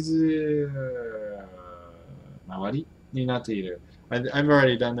wa mizu mawari ni natte iru. I've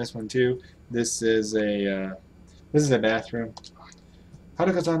already done this one too. This is a bathroom.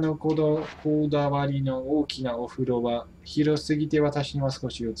 Haruka-san no kodawari no oukina ofuro wa hirosugite watashi ni wa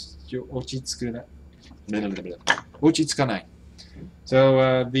skoshi ochitsukanai.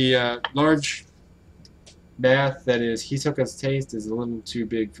 So the large bath that is Hisoka's taste is a little too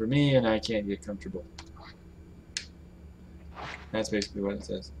big for me and I can't get comfortable. That's basically what it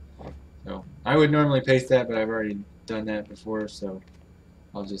says. So I would normally paste that, but I've already done that before, so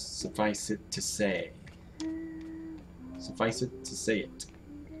I'll just suffice it to say. Suffice it to say it.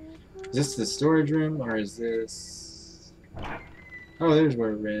 Is this the storage room, or is this... Oh, there's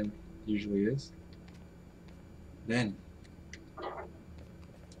where Ren usually is. Ren.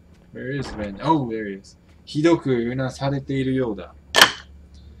 Where is Ren? Oh, there he is. Hidoku unasarete iru you da.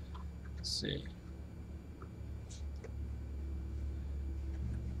 Let's see.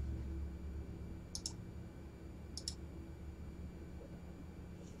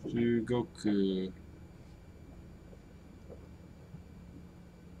 Jugoku.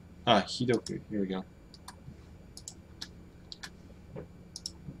 Ah, Hidoku. Here we go.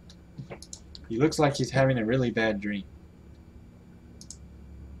 He looks like he's having a really bad dream.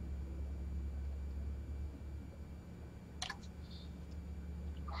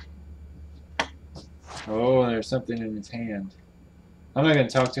 Oh, there's something in his hand. I'm not going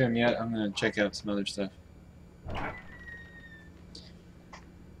to talk to him yet. I'm going to check out some other stuff.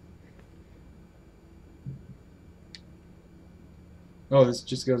 Oh, this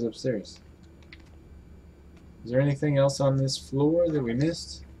just goes upstairs. Is there anything else on this floor that we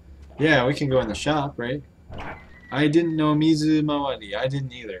missed? Yeah, we can go in the shop, right? I didn't know Mizu Mawari. I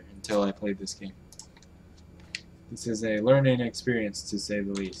didn't either until I played this game. This is a learning experience, to say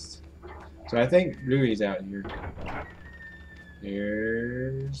the least. So I think Rui's out here.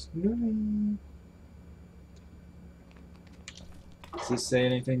 There's Rui. Does this say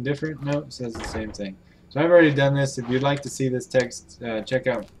anything different? No, it says the same thing. So I've already done this. If you'd like to see this text, check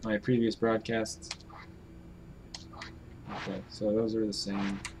out my previous broadcasts. Okay, so those are the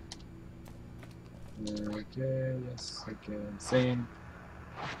same. Okay, yes, okay, same.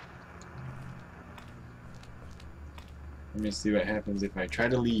 Let me see what happens if I try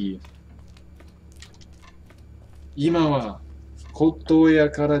to leave. 今はことや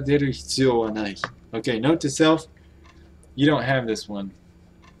から出る必要はない。Okay, note to self, you don't have this one.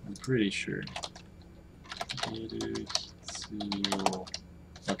 I'm pretty sure. 出る必要.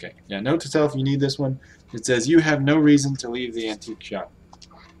 Okay, yeah, note to self, you need this one. It says, you have no reason to leave the antique shop.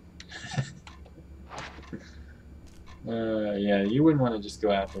 Yeah, you wouldn't want to just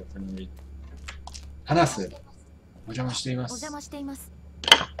go out there for no reason. 話す。お邪魔しています。お邪魔しています。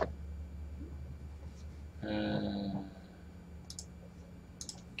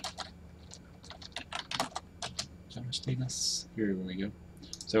Here we go.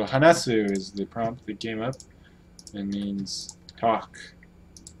 So hanasu is the prompt that came up and means talk.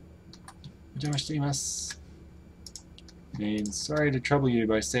 お邪魔しています means sorry to trouble you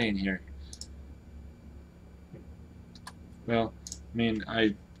by staying here. Well, I mean,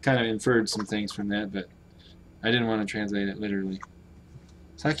 I kind of inferred some things from that, but I didn't want to translate it literally.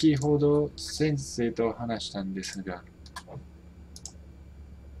 先ほど先生と話したんですが。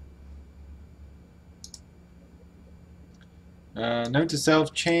Note to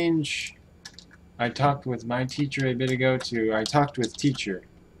self, change I talked with my teacher a bit ago to I talked with teacher.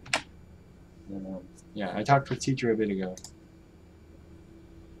 Yeah, I talked with teacher a bit ago.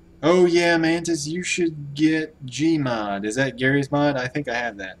 Oh yeah, Mantis, you should get Gmod. Is that Gary's mod? I think I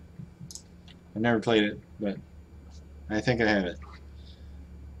have that. I've never played it, but I think I have it.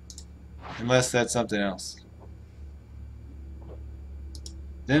 Unless that's something else.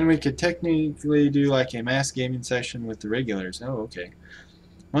 Then we could technically do like a mass gaming session with the regulars. Oh, okay.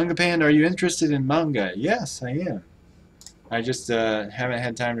 Manga Panda, are you interested in manga? Yes, I am. I just haven't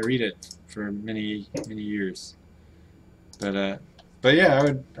had time to read it for many years. But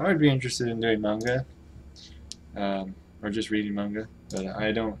yeah, I would be interested in doing manga, or just reading manga. But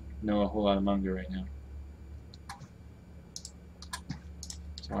I don't know a whole lot of manga right now.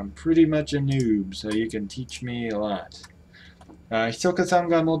 So I'm pretty much a noob, so you can teach me a lot. ひそかさん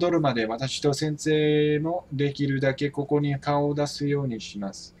が戻るまで私と先生もできるだけここに顔を出すようにし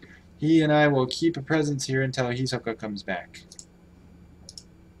ます。He and I will keep a presence here until Hisoka comes back.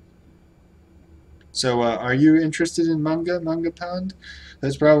 So, are you interested in manga, Manga Pound?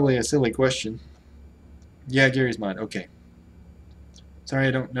 That's probably a silly question. Yeah, Gary's mod. Okay. Sorry,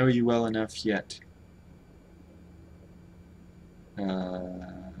 I don't know you well enough yet. I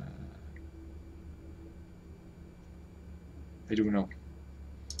don't know.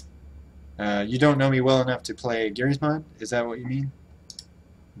 You don't know me well enough to play Gary's mod? Is that what you mean?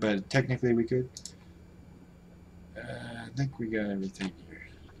 But technically we could. I think we got everything here.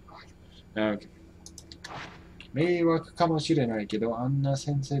 Okay. 迷惑かもしれないけど、あんな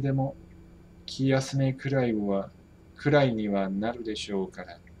先生でも気休めくらいにはなるでしょうか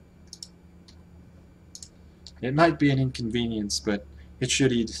ら。It might be an inconvenience, but it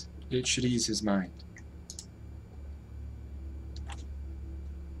should ease his mind.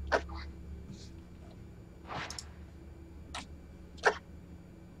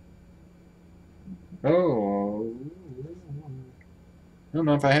 Oh, I don't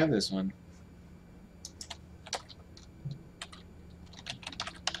know if I have this one.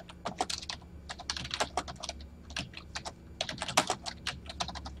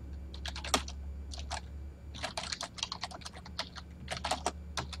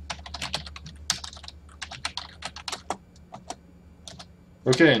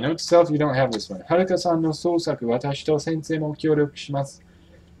 Okay, note to self, you don't have this one. はるかさんの創作、私と先生も協力します。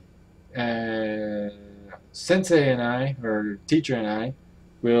Sensei and I, or teacher and I,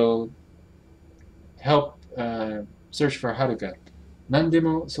 will help search for Haruka. 何で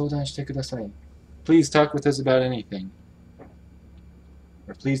も相談してください. Please talk with us about anything.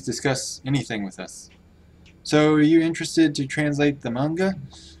 Or please discuss anything with us. So, are you interested to translate the manga?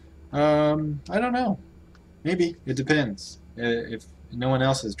 I don't know. Maybe. It depends. If no one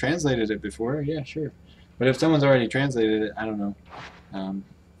else has translated it before, yeah, sure. But if someone's already translated it, I don't know.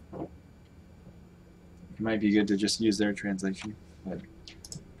 It might be good to just use their translation. But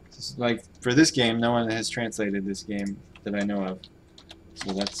like for this game, no one has translated this game that I know of.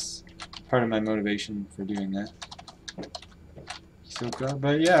 So that's part of my motivation for doing that.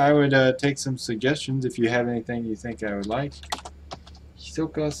 But yeah, I would take some suggestions if you have anything you think I would like.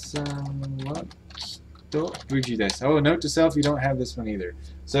 Hisoka-san wa kitto Fuji desu. Oh, note to self, you don't have this one either.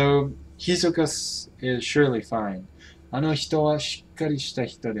 So Hisoka is surely fine. あの人はしっかりした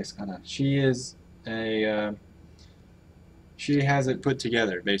人ですから。She is she has it put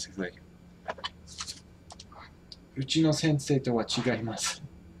together, basically. うちの先生とは違います.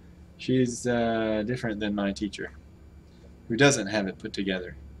 She's different than my teacher, who doesn't have it put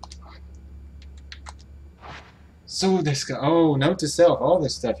together. そうですか. Oh, note to self, all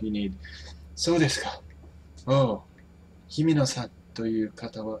this stuff you need. そうですか. Oh, Himino-san という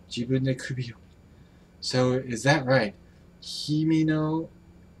方は自分で首を. So, is that right? Himino,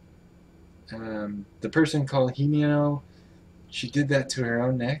 the person called Himino, she did that to her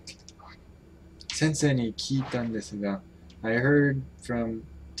own neck? Sensei ni kiitan desu ga, I heard from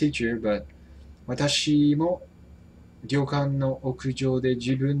teacher, but 私も旅館の屋上で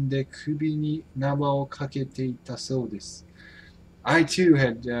自分で首に縄をかけていたそうです. I too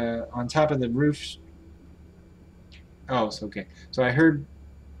had, on top of the roof. Oh, so okay. So I heard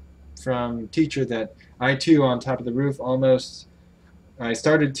from teacher that I too, on top of the roof, I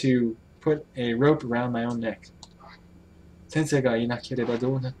started to put a rope around my own neck. Sensei ga inakereba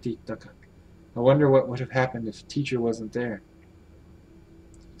dou natte itta ka. I wonder what would have happened if teacher wasn't there.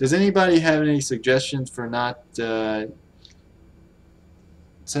 Does anybody have any suggestions for not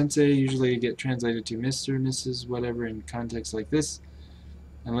Sensei usually get translated to Mr., Mrs., whatever in contexts like this,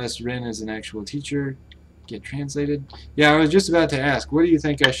 unless Ren is an actual teacher. Get translated. Yeah, I was just about to ask, what do you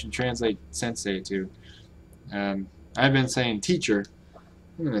think I should translate Sensei to? I've been saying teacher.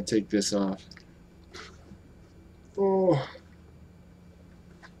 I'm going to take this off. Oh.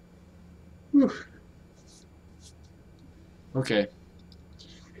 Whew. Okay.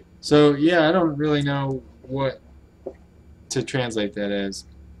 So, yeah, I don't really know what to translate that as.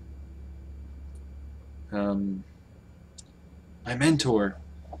 My mentor.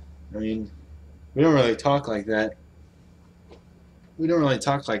 I mean, we don't really talk like that. We don't really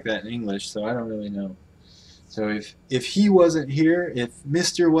talk like that in English, so I don't really know. So if he wasn't here, if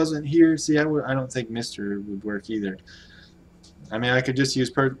Mr. wasn't here, see, I don't think Mr. would work either. I mean, I could just use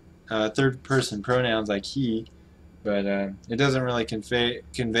third-person pronouns like he, but it doesn't really convey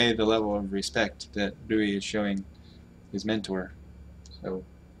the level of respect that Rui is showing his mentor. So,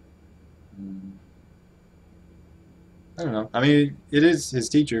 I don't know. I mean, it is his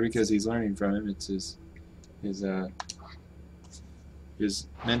teacher because he's learning from him. It's his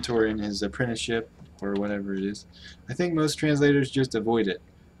mentor in his apprenticeship or whatever it is. I think most translators just avoid it.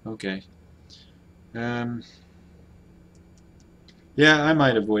 Okay. Yeah, I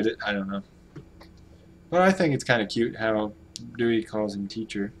might avoid it. I don't know. But I think it's kind of cute how Dewey calls him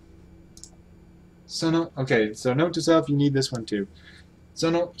teacher. Okay, so note to self, you need this one too. そ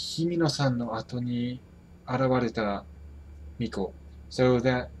のHimino-sanの後に現れたMiko. So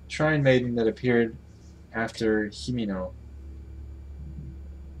that shrine maiden that appeared after Himino.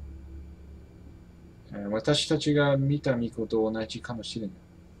 私たちが見たMikoと同じかもしれ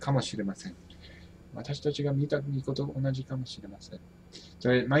ません。私たちが見たMikoと同じかもしれません。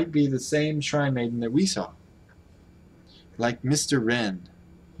So it might be the same shrine maiden that we saw. Like Mr. Ren.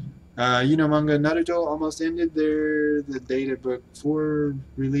 You know, manga Naruto almost ended the data book 4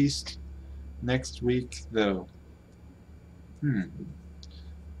 released next week, though. I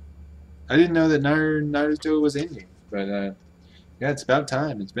didn't know that Naruto was ending, but yeah, it's about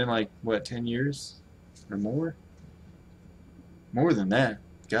time. It's been like, what, 10 years or more? More than that.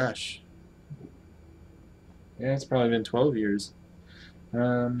 Gosh. Yeah, it's probably been 12 years.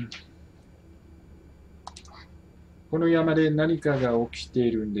 この山で何かが起きてい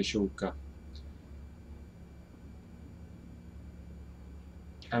るんでしょうか?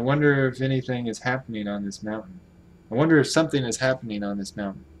 I wonder if anything is happening on this mountain. I wonder if something is happening on this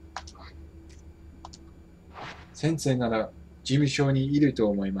mountain. 先生なら事務所にいると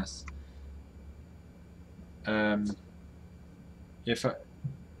思います。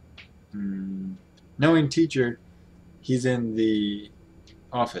Knowing teacher, he's in the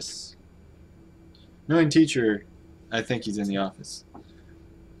office. Knowing teacher, I think he's in the office.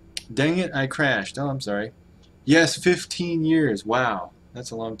 Dang it, I crashed. Oh, I'm sorry. Yes, 15 years. Wow,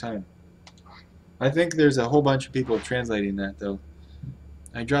 that's a long time. I think there's a whole bunch of people translating that, though.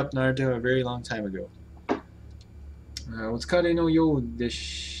 I dropped Naruto a very long time ago. お疲れのようで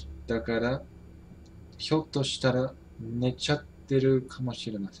したから、ひょっとしたら寝ちゃってるかもし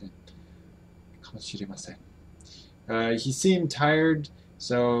れません。かもしれません。He seemed tired,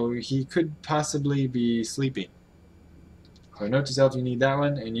 so he could possibly be sleeping. So note to self, you need that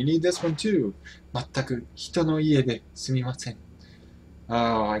one, and you need this one too. 全く人の家ですみません.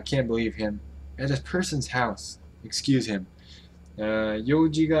 Oh, I can't believe him. At a person's house. Excuse him. 用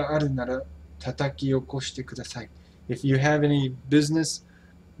事があるなら叩き起こしてください. If you have any business,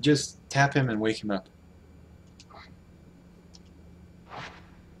 just tap him and wake him up.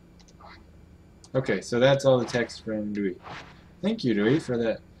 Okay, so that's all the text from Rui. Thank you, Rui, for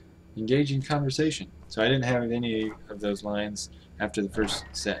that engaging conversation. So I didn't have any of those lines after the first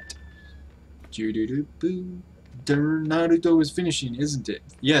set. Naruto is finishing, isn't it?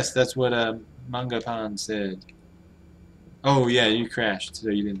 Yes, that's what Manga Pan said. Oh yeah, you crashed, so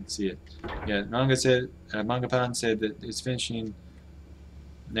you didn't see it. Yeah, Mangapan said that it's finishing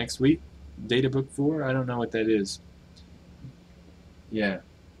next week. Data book 4. I don't know what that is. Yeah,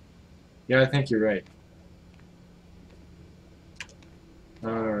 yeah, I think you're right.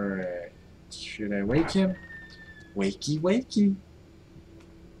 All right. Should I wake him? Wakey, wakey.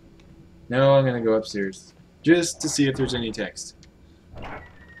 No, I'm gonna go upstairs just to see if there's any text.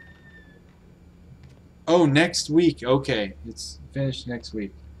 Oh, next week. Okay, it's finished next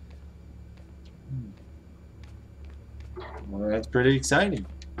week. Well, that's pretty exciting.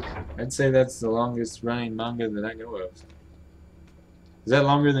 I'd say that's the longest running manga that I know of. Is that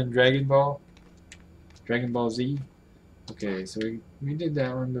longer than Dragon Ball? Dragon Ball Z? Okay, so we did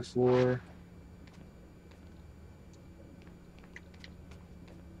that one before.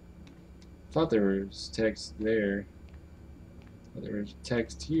 Thought there was text there. Thought there was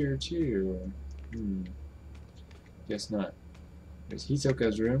text here too. Guess not. There's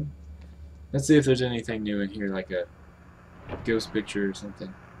Hisoka's room. Let's see if there's anything new in here, like a ghost picture or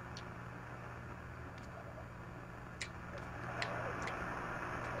something.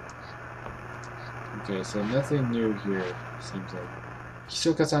 Okay, so nothing new here, seems like.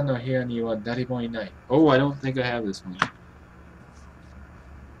 Hisoka-san no buya ni wa誰もいない. Oh, I don't think I have this one.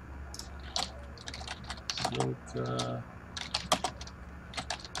 Hisoka.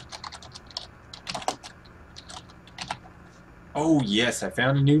 Oh, yes, I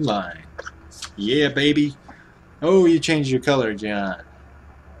found a new line. Yeah, baby. Oh, you changed your color, John.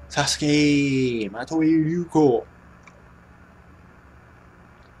 Sasuke, Matoe Ryuko.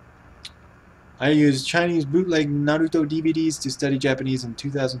 I used Chinese bootleg Naruto DVDs to study Japanese in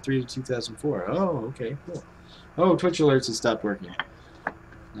 2003 to 2004. Oh, okay, cool. Oh, Twitch alerts have stopped working.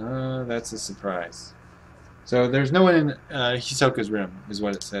 That's a surprise. So there's no one in Hisoka's room, is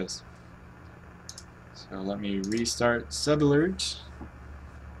what it says. So let me restart SubAlert.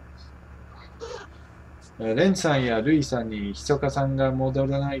 レンさんやルイさんにひそかさんが戻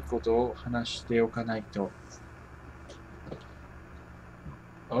らないことを話しておかないと。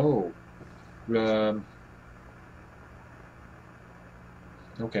Oh.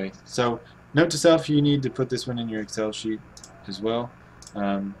 Okay, so note to self, you need to put this one in your Excel sheet as well.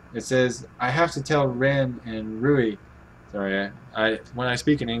 It says, I have to tell Ren and Rui. Sorry, when I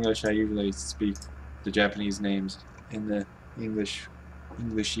speak in English, I usually speak the Japanese names in the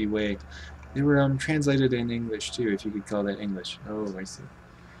Englishy way. They were translated in English too, if you could call that English. Oh, I see.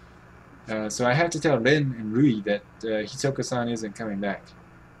 So I have to tell Ren and Rui that Hisoka-san isn't coming back.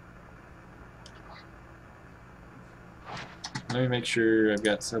 Let me make sure I've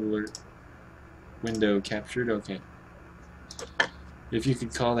got SubAlert window captured. Okay. If you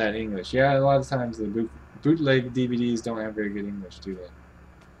could call that English. Yeah, a lot of times the bootleg DVDs don't have very good English, do they?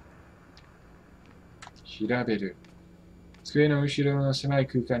 調べる。机の後ろの狭い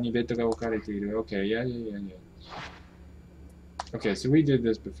空間にベッドが置かれている。Okay, yeah. Okay, so we did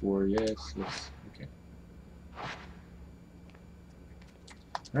this before. Yes. Okay.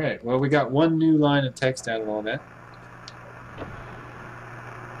 Alright, well we got one new line of text out of all that.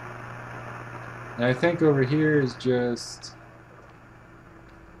 And I think over here is just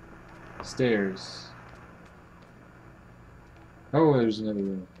stairs. Oh, there's another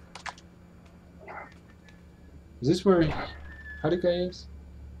room. Is this where Haruka is?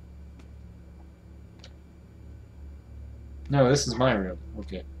 No, this is my room.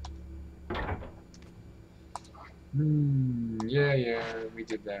 Okay. Yeah, we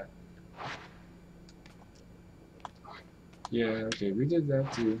did that. Yeah, okay, we did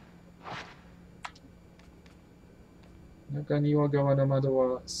that too. 中庭側の窓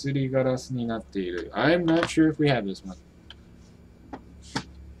はすりガラスになっている. I'm not sure if we have this one.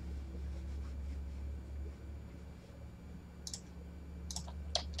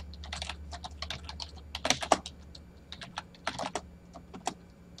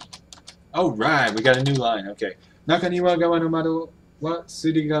 Oh, right, we got a new line. Okay. 中庭側の窓はす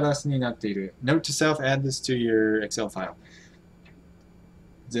りガラスになっている. Note to self, add this to your Excel file.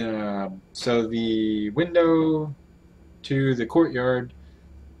 So the window to the courtyard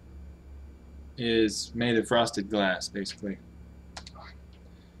is made of frosted glass, basically.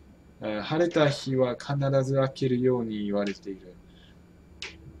 晴れた日は必ず開けるように言われている.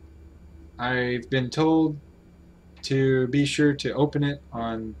 I've been told to be sure to open it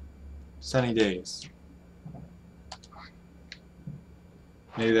on sunny days.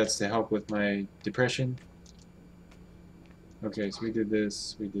 Maybe that's to help with my depression. Okay, so we did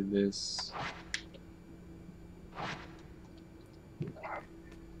this, we did this.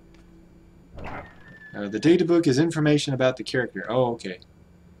 The data book is information about the character. Oh, okay.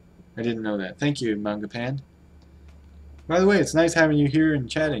 I didn't know that. Thank you, Manga Pan. By the way, it's nice having you here and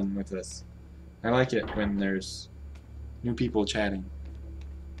chatting with us. I like it when there's new people chatting.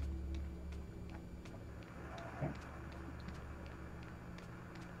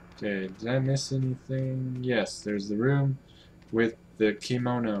 Okay, did I miss anything? Yes, there's the room with the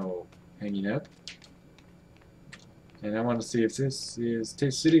kimono hanging up. And I want to see if this is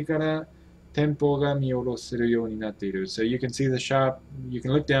Tetsuri kara tempo ga mioroseru you ni natteiru. So you can see the shop, you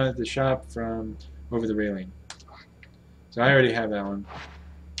can look down at the shop from over the railing. So I already have that one.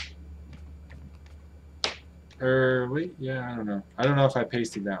 Wait, yeah, I don't know. I don't know if I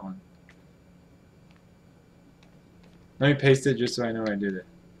pasted that one. Let me paste it just so I know I did it.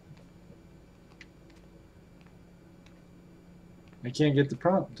 I can't get the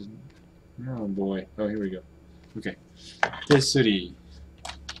prompt. Oh boy. Oh, here we go. Okay. Tetsuri.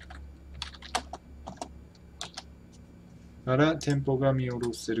 Kara tempo ga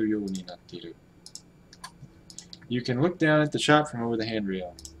mioroseru you ni natteiru. You can look down at the shop from over the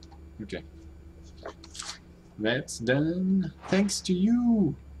handrail. Okay. That's done. Thanks to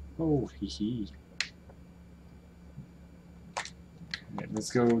you. Oh, hee hee. Right,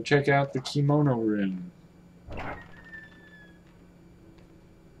 let's go check out the kimono room. Yeah,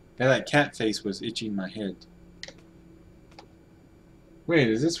 that cat face was itching my head. Wait,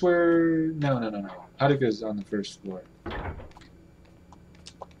 is this where... No. Haruka's on the first floor.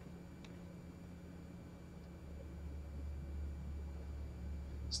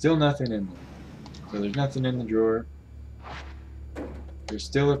 Still nothing in there. So there's nothing in the drawer. There's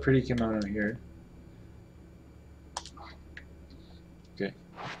still a pretty kimono here. Okay.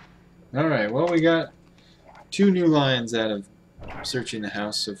 Alright, well we got 2 new lines out of searching the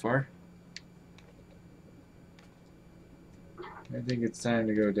house so far. I think it's time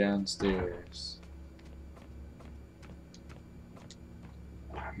to go downstairs.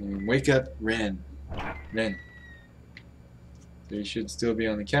 And wake up Ren. Ren. They should still be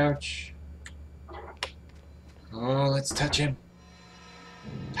on the couch. Oh, let's touch him.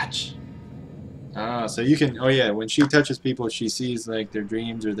 Touch. Ah, so you can... Oh yeah, when she touches people, she sees like their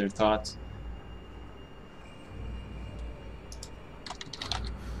dreams or their thoughts.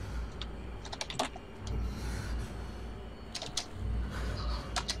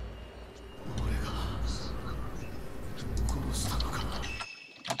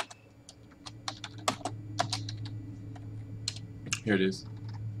 Here it is.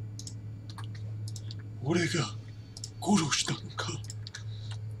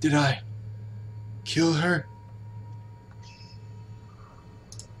 Did I kill her?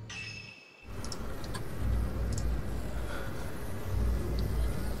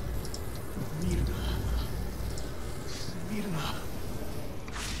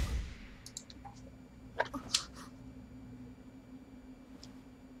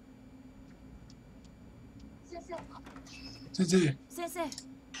 Sensei.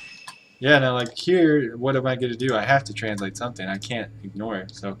 Yeah, now like here, what am I going to do? I have to translate something. I can't ignore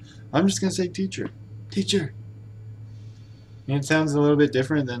it. So I'm just going to say teacher. Teacher. I mean, it sounds a little bit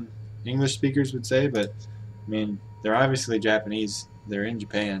different than English speakers would say, but I mean, they're obviously Japanese. They're in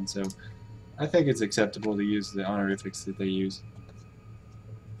Japan, so I think it's acceptable to use the honorifics that they use.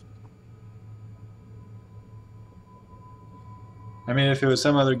 I mean, if it was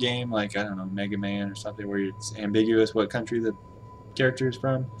some other game, like, I don't know, Mega Man or something, where it's ambiguous what country the character is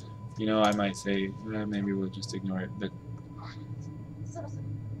from, you know, I might say, well, maybe we'll just ignore it, but...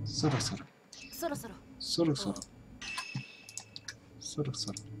 Sorosoro. Sorosoro.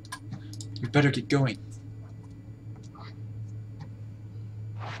 Sorosoro. We better get going.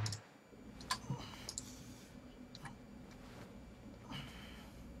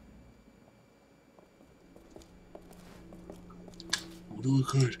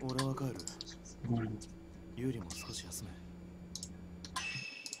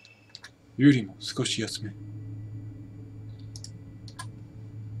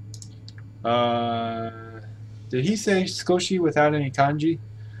 Did he say Skoshi without any kanji?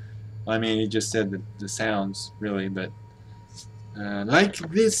 I mean, he just said the sounds, really, but... like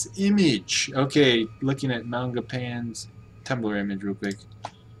this image. Okay, looking at Manga Pan's Tumblr image real quick.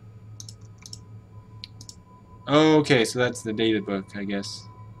 Okay, so that's the data book, I guess.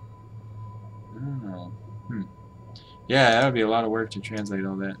 Oh. Yeah, that would be a lot of work to translate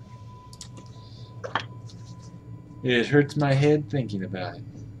all that. It hurts my head thinking about it.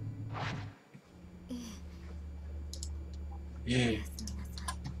 Yeah.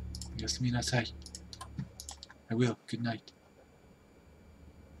 Yasuminasai. I will. Good night.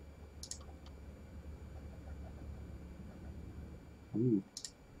 Ooh.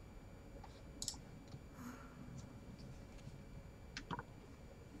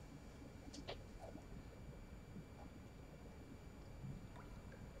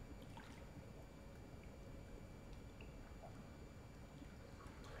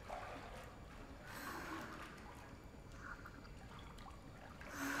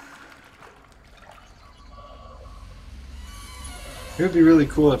 It would be really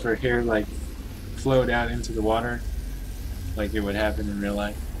cool if her hair like flowed out into the water, like it would happen in real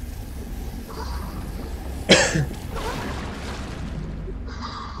life.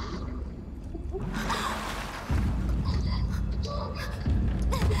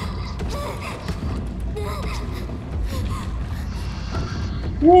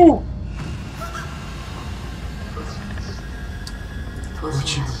 Woo!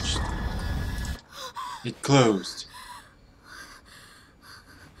 It closed.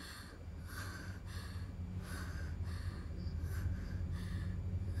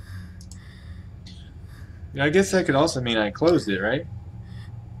 Yeah, I guess that could also mean I closed it, right?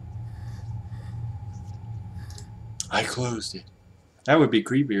 I closed it. That would be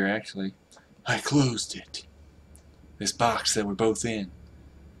creepier, actually. I closed it. This box that we're both in.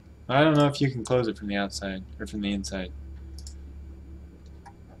 I don't know if you can close it from the outside or from the inside.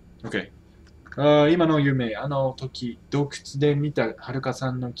 Okay. 今の夢、あの時、洞窟で見たはるかさ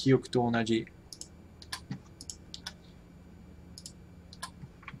んの記憶と同じ。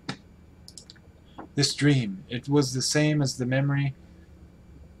This dream, it was the same as the memory.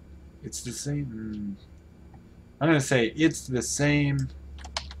 It's the same. I'm going to say it's the same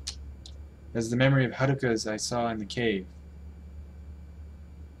as the memory of Haruka's I saw in the cave.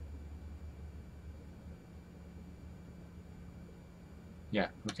 Yeah,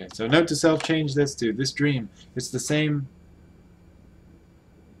 okay. So note to self, change this to this dream. It's the same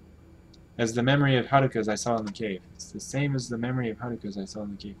as the memory of Haruka's I saw in the cave. It's the same as the memory of Haruka's I saw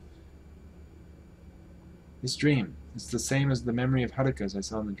in the cave. This dream. It's the same as the memory of Haruka's I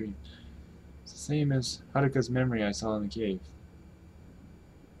saw in the dream. It's the same as Haruka's memory I saw in the cave.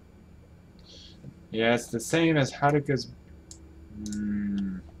 Yeah, it's the same as Haruka's...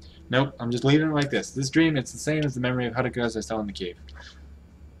 Nope, I'm just leaving it like this. This dream, it's the same as the memory of Haruka's I saw in the cave.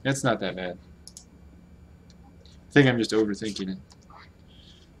 It's not that bad. I think I'm just overthinking it.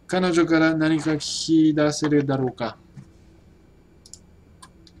 彼女から何か聞き出せるだろうか?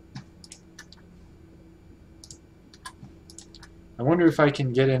 I wonder if I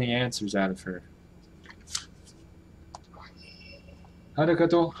can get any answers out of her. Haruka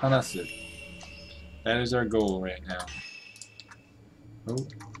to hanasu. That is our goal right now. Oh.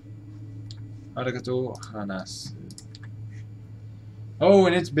 Haruka to hanasu. Oh,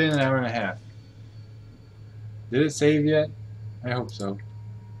 and it's been an hour and a half. Did it save yet? I hope so.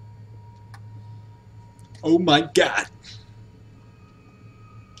 Oh my god!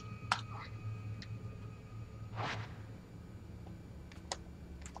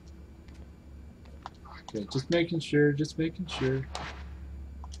 Okay, just making sure, just making sure.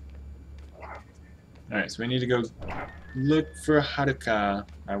 Alright, so we need to go look for Haruka.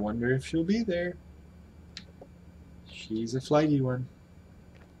 I wonder if she'll be there. She's a flighty one.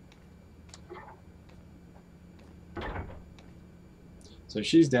 So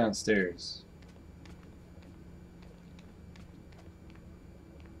she's downstairs.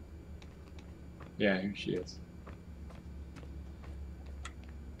 Yeah, here she is.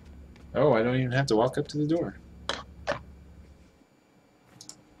 Oh, I don't even have to walk up to the door.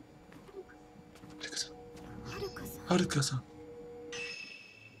 Haruka-san.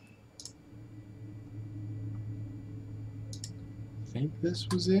 I think this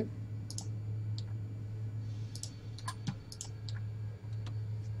was it.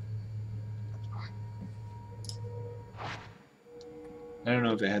 I don't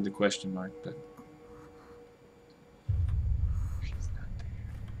know if it had the question mark, but she's not there.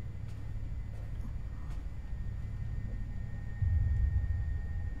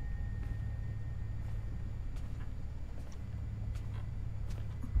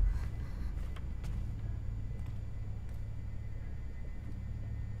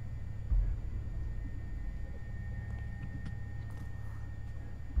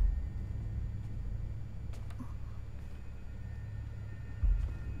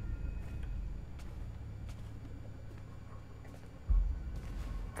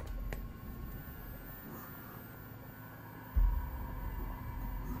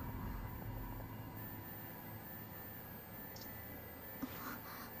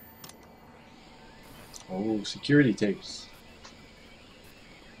 Oh, security tapes.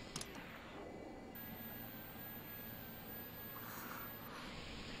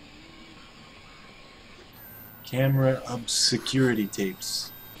 Camera of security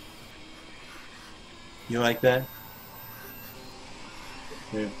tapes. You like that?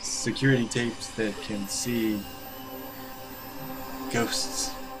 They're security tapes that can see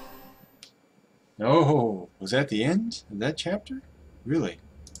ghosts. Oh, was that the end of that chapter? Really?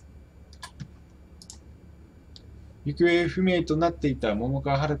 行方不明となっていた桃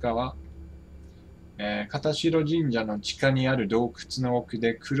川遥は、片白神社の地下にある洞窟の奥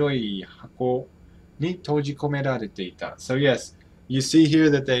で黒い箱に閉じ込められていた。So yes, you see here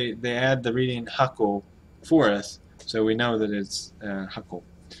that they add the reading 箱 for us, so we know that it's 箱。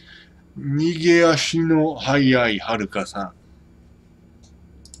逃げ足の速いはるかさん。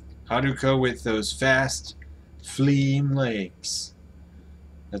Haruka with those fast, fleeing legs.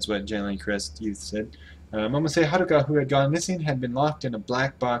 That's what Gently Crest Youth said. Momose Haruka, who had gone missing, had been locked in a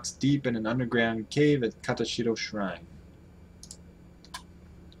black box deep in an underground cave at Katashiro Shrine.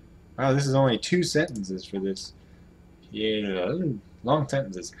 Wow, this is only 2 sentences for this. Yeah, long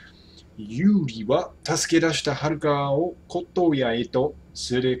sentences. Yuri は助け出したはるかを琴屋へと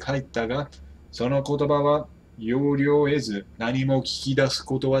連れ帰ったが、その言葉は要領得ず何も聞き出す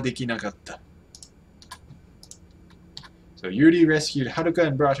ことはできなかった。So Yuri rescued Haruka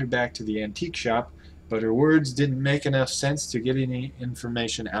and brought her back to the antique shop, but her words didn't make enough sense to get any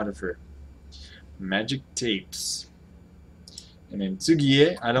information out of her. Magic tapes. And then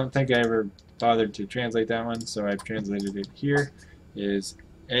Tsugie, I don't think I ever bothered to translate that one, so I've translated it here, is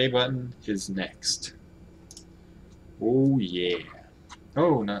A button is next. Oh yeah.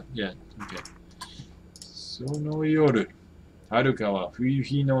 Oh, not yet. Okay. その夜、はるかは冬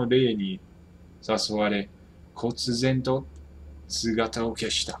日の霊に誘われ、忽然と姿を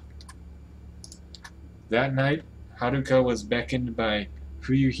消した。That night, Haruka was beckoned by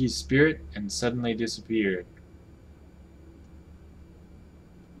Fuyuhi's spirit and suddenly disappeared.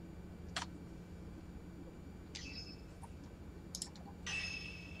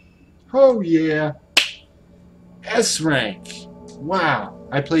 Oh yeah! S rank! Wow,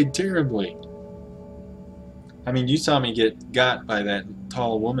 I played terribly. I mean, you saw me get got by that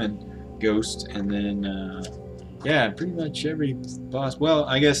tall woman ghost, and then, yeah, pretty much every boss. Well,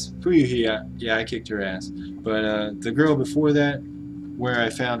 I guess Fuyuhi, yeah, I kicked her ass. But the girl before that, where I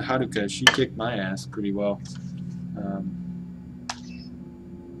found Haruka, she kicked my ass pretty well.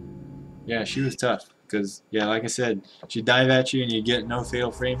 Yeah, she was tough. Because, yeah, like I said, she'd dive at you and you get no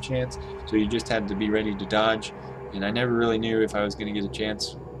fatal frame chance, so you just had to be ready to dodge. And I never really knew if I was going to get a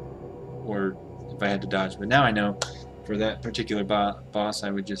chance or if I had to dodge. But now I know for that particular boss, I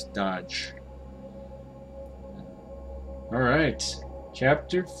would just dodge. Alright,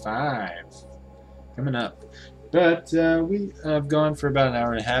 Chapter 5 coming up. But we have gone for about an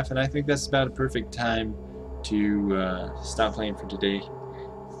hour and a half, and I think that's about a perfect time to stop playing for today.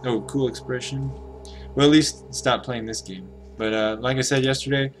 Oh, cool expression. Well, at least stop playing this game. But like I said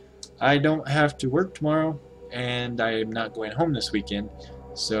yesterday, I don't have to work tomorrow, and I am not going home this weekend.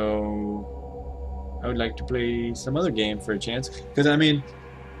 So I would like to play some other game for a chance. Because I mean,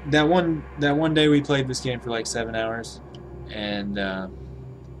 that one day we played this game for like 7 hours, and that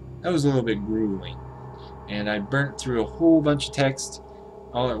was a little bit grueling. And I burnt through a whole bunch of text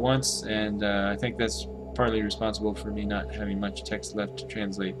all at once, and I think that's partly responsible for me not having much text left to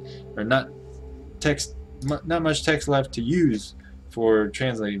translate, or not much text left to use for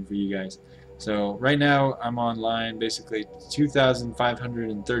translating for you guys. So right now I'm on line basically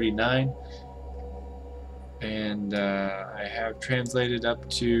 2,539, and I have translated up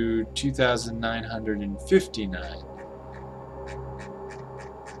to 2,959.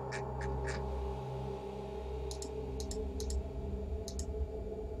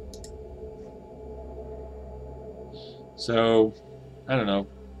 So I don't know.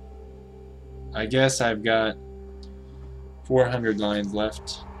 I guess I've got 400 lines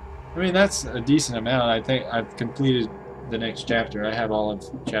left. I mean, that's a decent amount. I think I've completed the next chapter. I have all of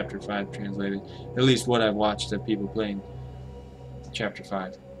Chapter 5 translated. At least what I've watched of people playing Chapter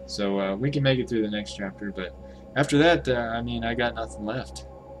 5. So we can make it through the next chapter, but after that, I mean, I got nothing left.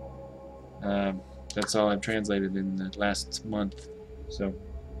 That's all I've translated in the last month. So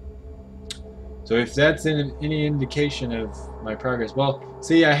if that's any indication of my progress, well,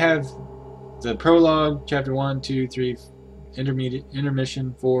 see, I have the prologue, chapter 1, 2, 3,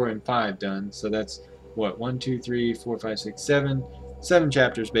 intermission 4, and 5 done. So that's what, 1, 2, 3, 4, 5, 6, 7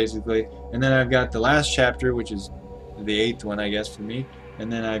 chapters basically. And then I've got the last chapter, which is the 8th one, I guess, for me.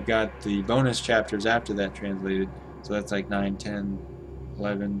 And then I've got the bonus chapters after that translated. So that's like 9, 10,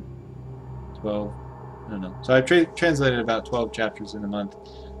 11, 12. I don't know. So I've translated about 12 chapters in a month.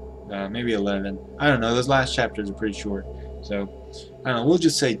 Maybe 11. I don't know. Those last chapters are pretty short. So, I don't know. We'll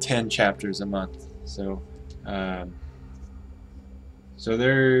just say 10 chapters a month. So, so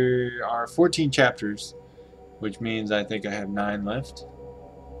there are 14 chapters, which means I think I have 9 left.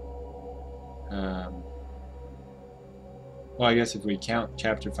 Well, I guess if we count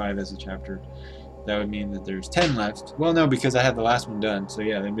chapter 5 as a chapter, that would mean that there's 10 left. Well, no, because I had the last one done. So,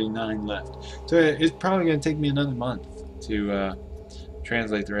 yeah, there'd be 9 left. So, it's probably going to take me another month to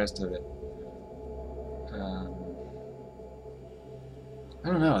translate the rest of it. I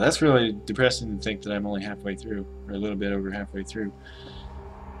don't know. That's really depressing to think that I'm only halfway through, or a little bit over halfway through.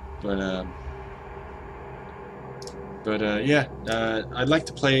 But yeah, I'd like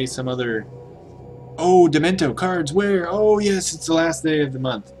to play some other. Oh, Demento cards. Where? Oh, yes, it's the last day of the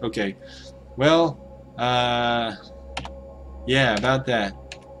month. Okay. Well, yeah, about that.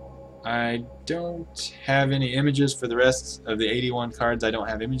 I don't have any images for the rest of the 81 cards. I don't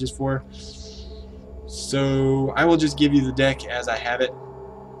have images for. So I will just give you the deck as I have it,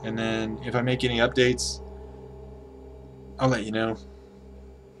 and then if I make any updates, I'll let you know.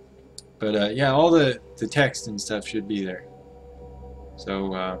 But yeah, all the text and stuff should be there.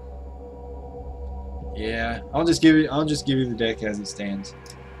 So yeah, I'll just give you the deck as it stands.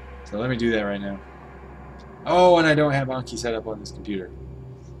 So let me do that right now. Oh, and I don't have Anki set up on this computer.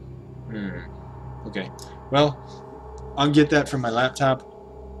 Okay. Well, I'll get that from my laptop.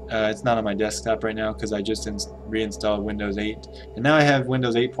 It's not on my desktop right now because I just reinstalled Windows 8. And now I have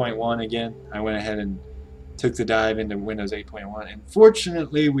Windows 8.1 again. I went ahead and took the dive into Windows 8.1. And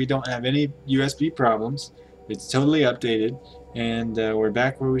fortunately, we don't have any USB problems. It's totally updated. And we're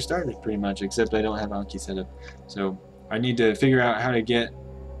back where we started pretty much, except I don't have Anki set up. So I need to figure out how to get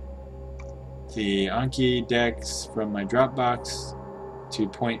the Anki decks from my Dropbox to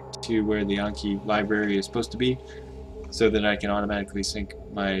point to where the Anki library is supposed to be, so that I can automatically sync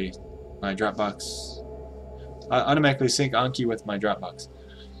my Dropbox, automatically sync Anki with my Dropbox,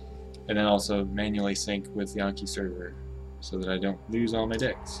 and then also manually sync with the Anki server, so that I don't lose all my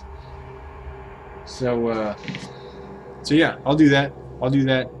decks. So so yeah, I'll do that. I'll do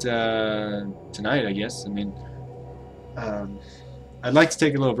that tonight, I guess. I mean, I'd like to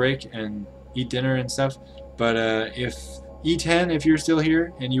take a little break and eat dinner and stuff, but if E10, if you're still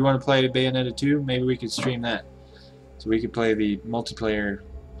here and you want to play Bayonetta 2, maybe we could stream that. So we could play the multiplayer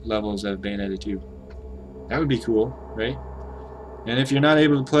levels of Bayonetta 2. That would be cool, right? And if you're not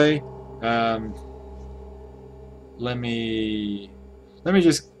able to play, let me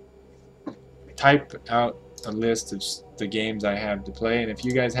just type out a list of the games I have to play, and if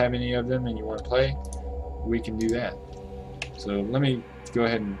you guys have any of them and you want to play, we can do that. So let me go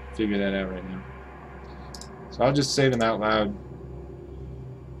ahead and figure that out right now. So I'll just say them out loud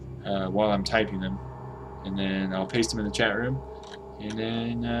while I'm typing them, and then I'll paste them in the chat room, and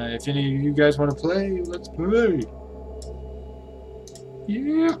then if any of you guys want to play, let's play.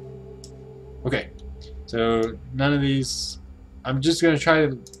 Yeah. Okay, so none of these. I'm just going to try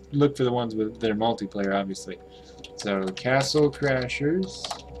to look for the ones that are multiplayer, obviously. So Castle Crashers,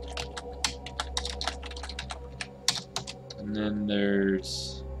 and then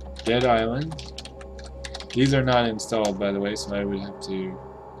there's Dead Island. These are not installed, by the way, so I would have to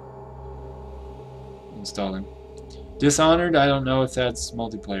install them. Dishonored, I don't know if that's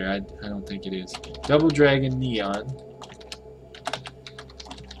multiplayer. I don't think it is. Double Dragon Neon,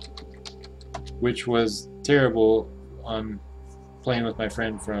 which was terrible on playing with my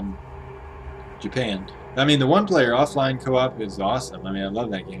friend from Japan. I mean, the one-player offline co-op is awesome. I mean, I love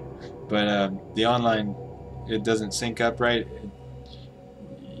that game. But the online, it doesn't sync up right.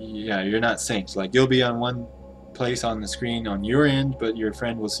 Yeah, you're not synced. Like, you'll be on one place on the screen on your end, but your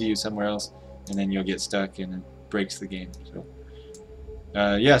friend will see you somewhere else, and then you'll get stuck and it breaks the game. So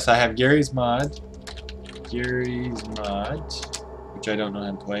yes, I have Gary's mod, which I don't know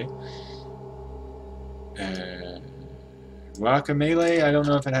how to play. Guacamelee, I don't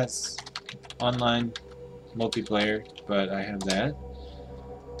know if it has online multiplayer, but I have that.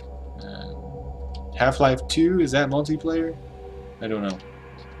 Half-Life 2, is that multiplayer? I don't know.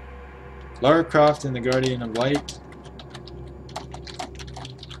 Lara Croft and the Guardian of Light.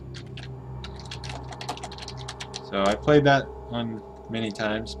 So I played that one many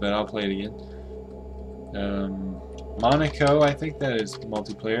times, but I'll play it again. Monaco, I think that is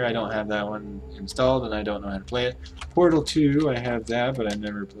multiplayer. I don't have that one installed, and I don't know how to play it. Portal 2, I have that, but I've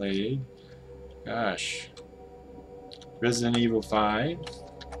never played. Gosh. Resident Evil 5.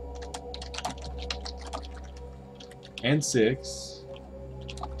 And 6.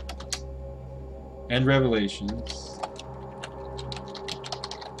 And Revelations.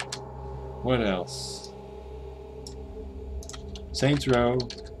 What else? Saints Row,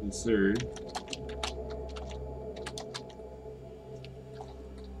 the 3rd.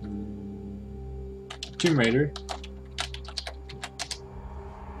 Tomb Raider.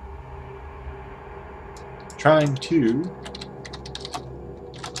 Trying 2.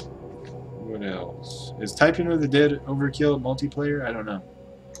 What else? Is Typing with the Dead Overkill multiplayer? I don't know.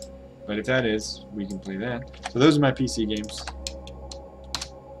 But if that is, we can play that. So those are my PC games.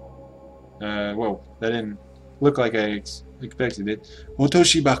 Whoa, that didn't look like I expected it.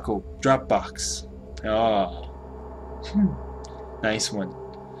 Otoshibako, Dropbox. Ah, nice one.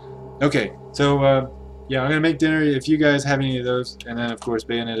 Okay, so yeah, I'm gonna make dinner if you guys have any of those, and then of course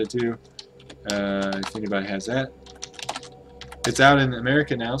Bayonetta 2. If anybody has that, it's out in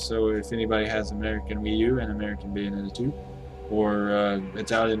America now. So if anybody has American Wii U and American Bayonetta 2, or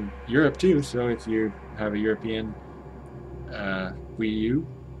it's out in Europe too. So if you have a European Wii U,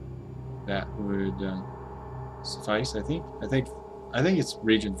 that would suffice. I think it's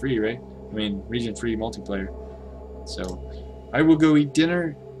region free, right? I mean, region free multiplayer. So I will go eat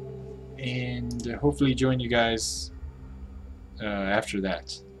dinner and hopefully join you guys after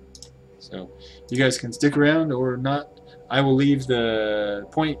that. So you guys can stick around or not. I will leave the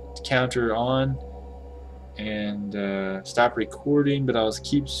point counter on and stop recording, but I'll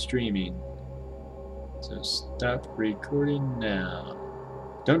keep streaming. So stop recording now.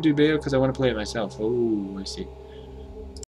 Don't do bail because I want to play it myself. Oh, I see.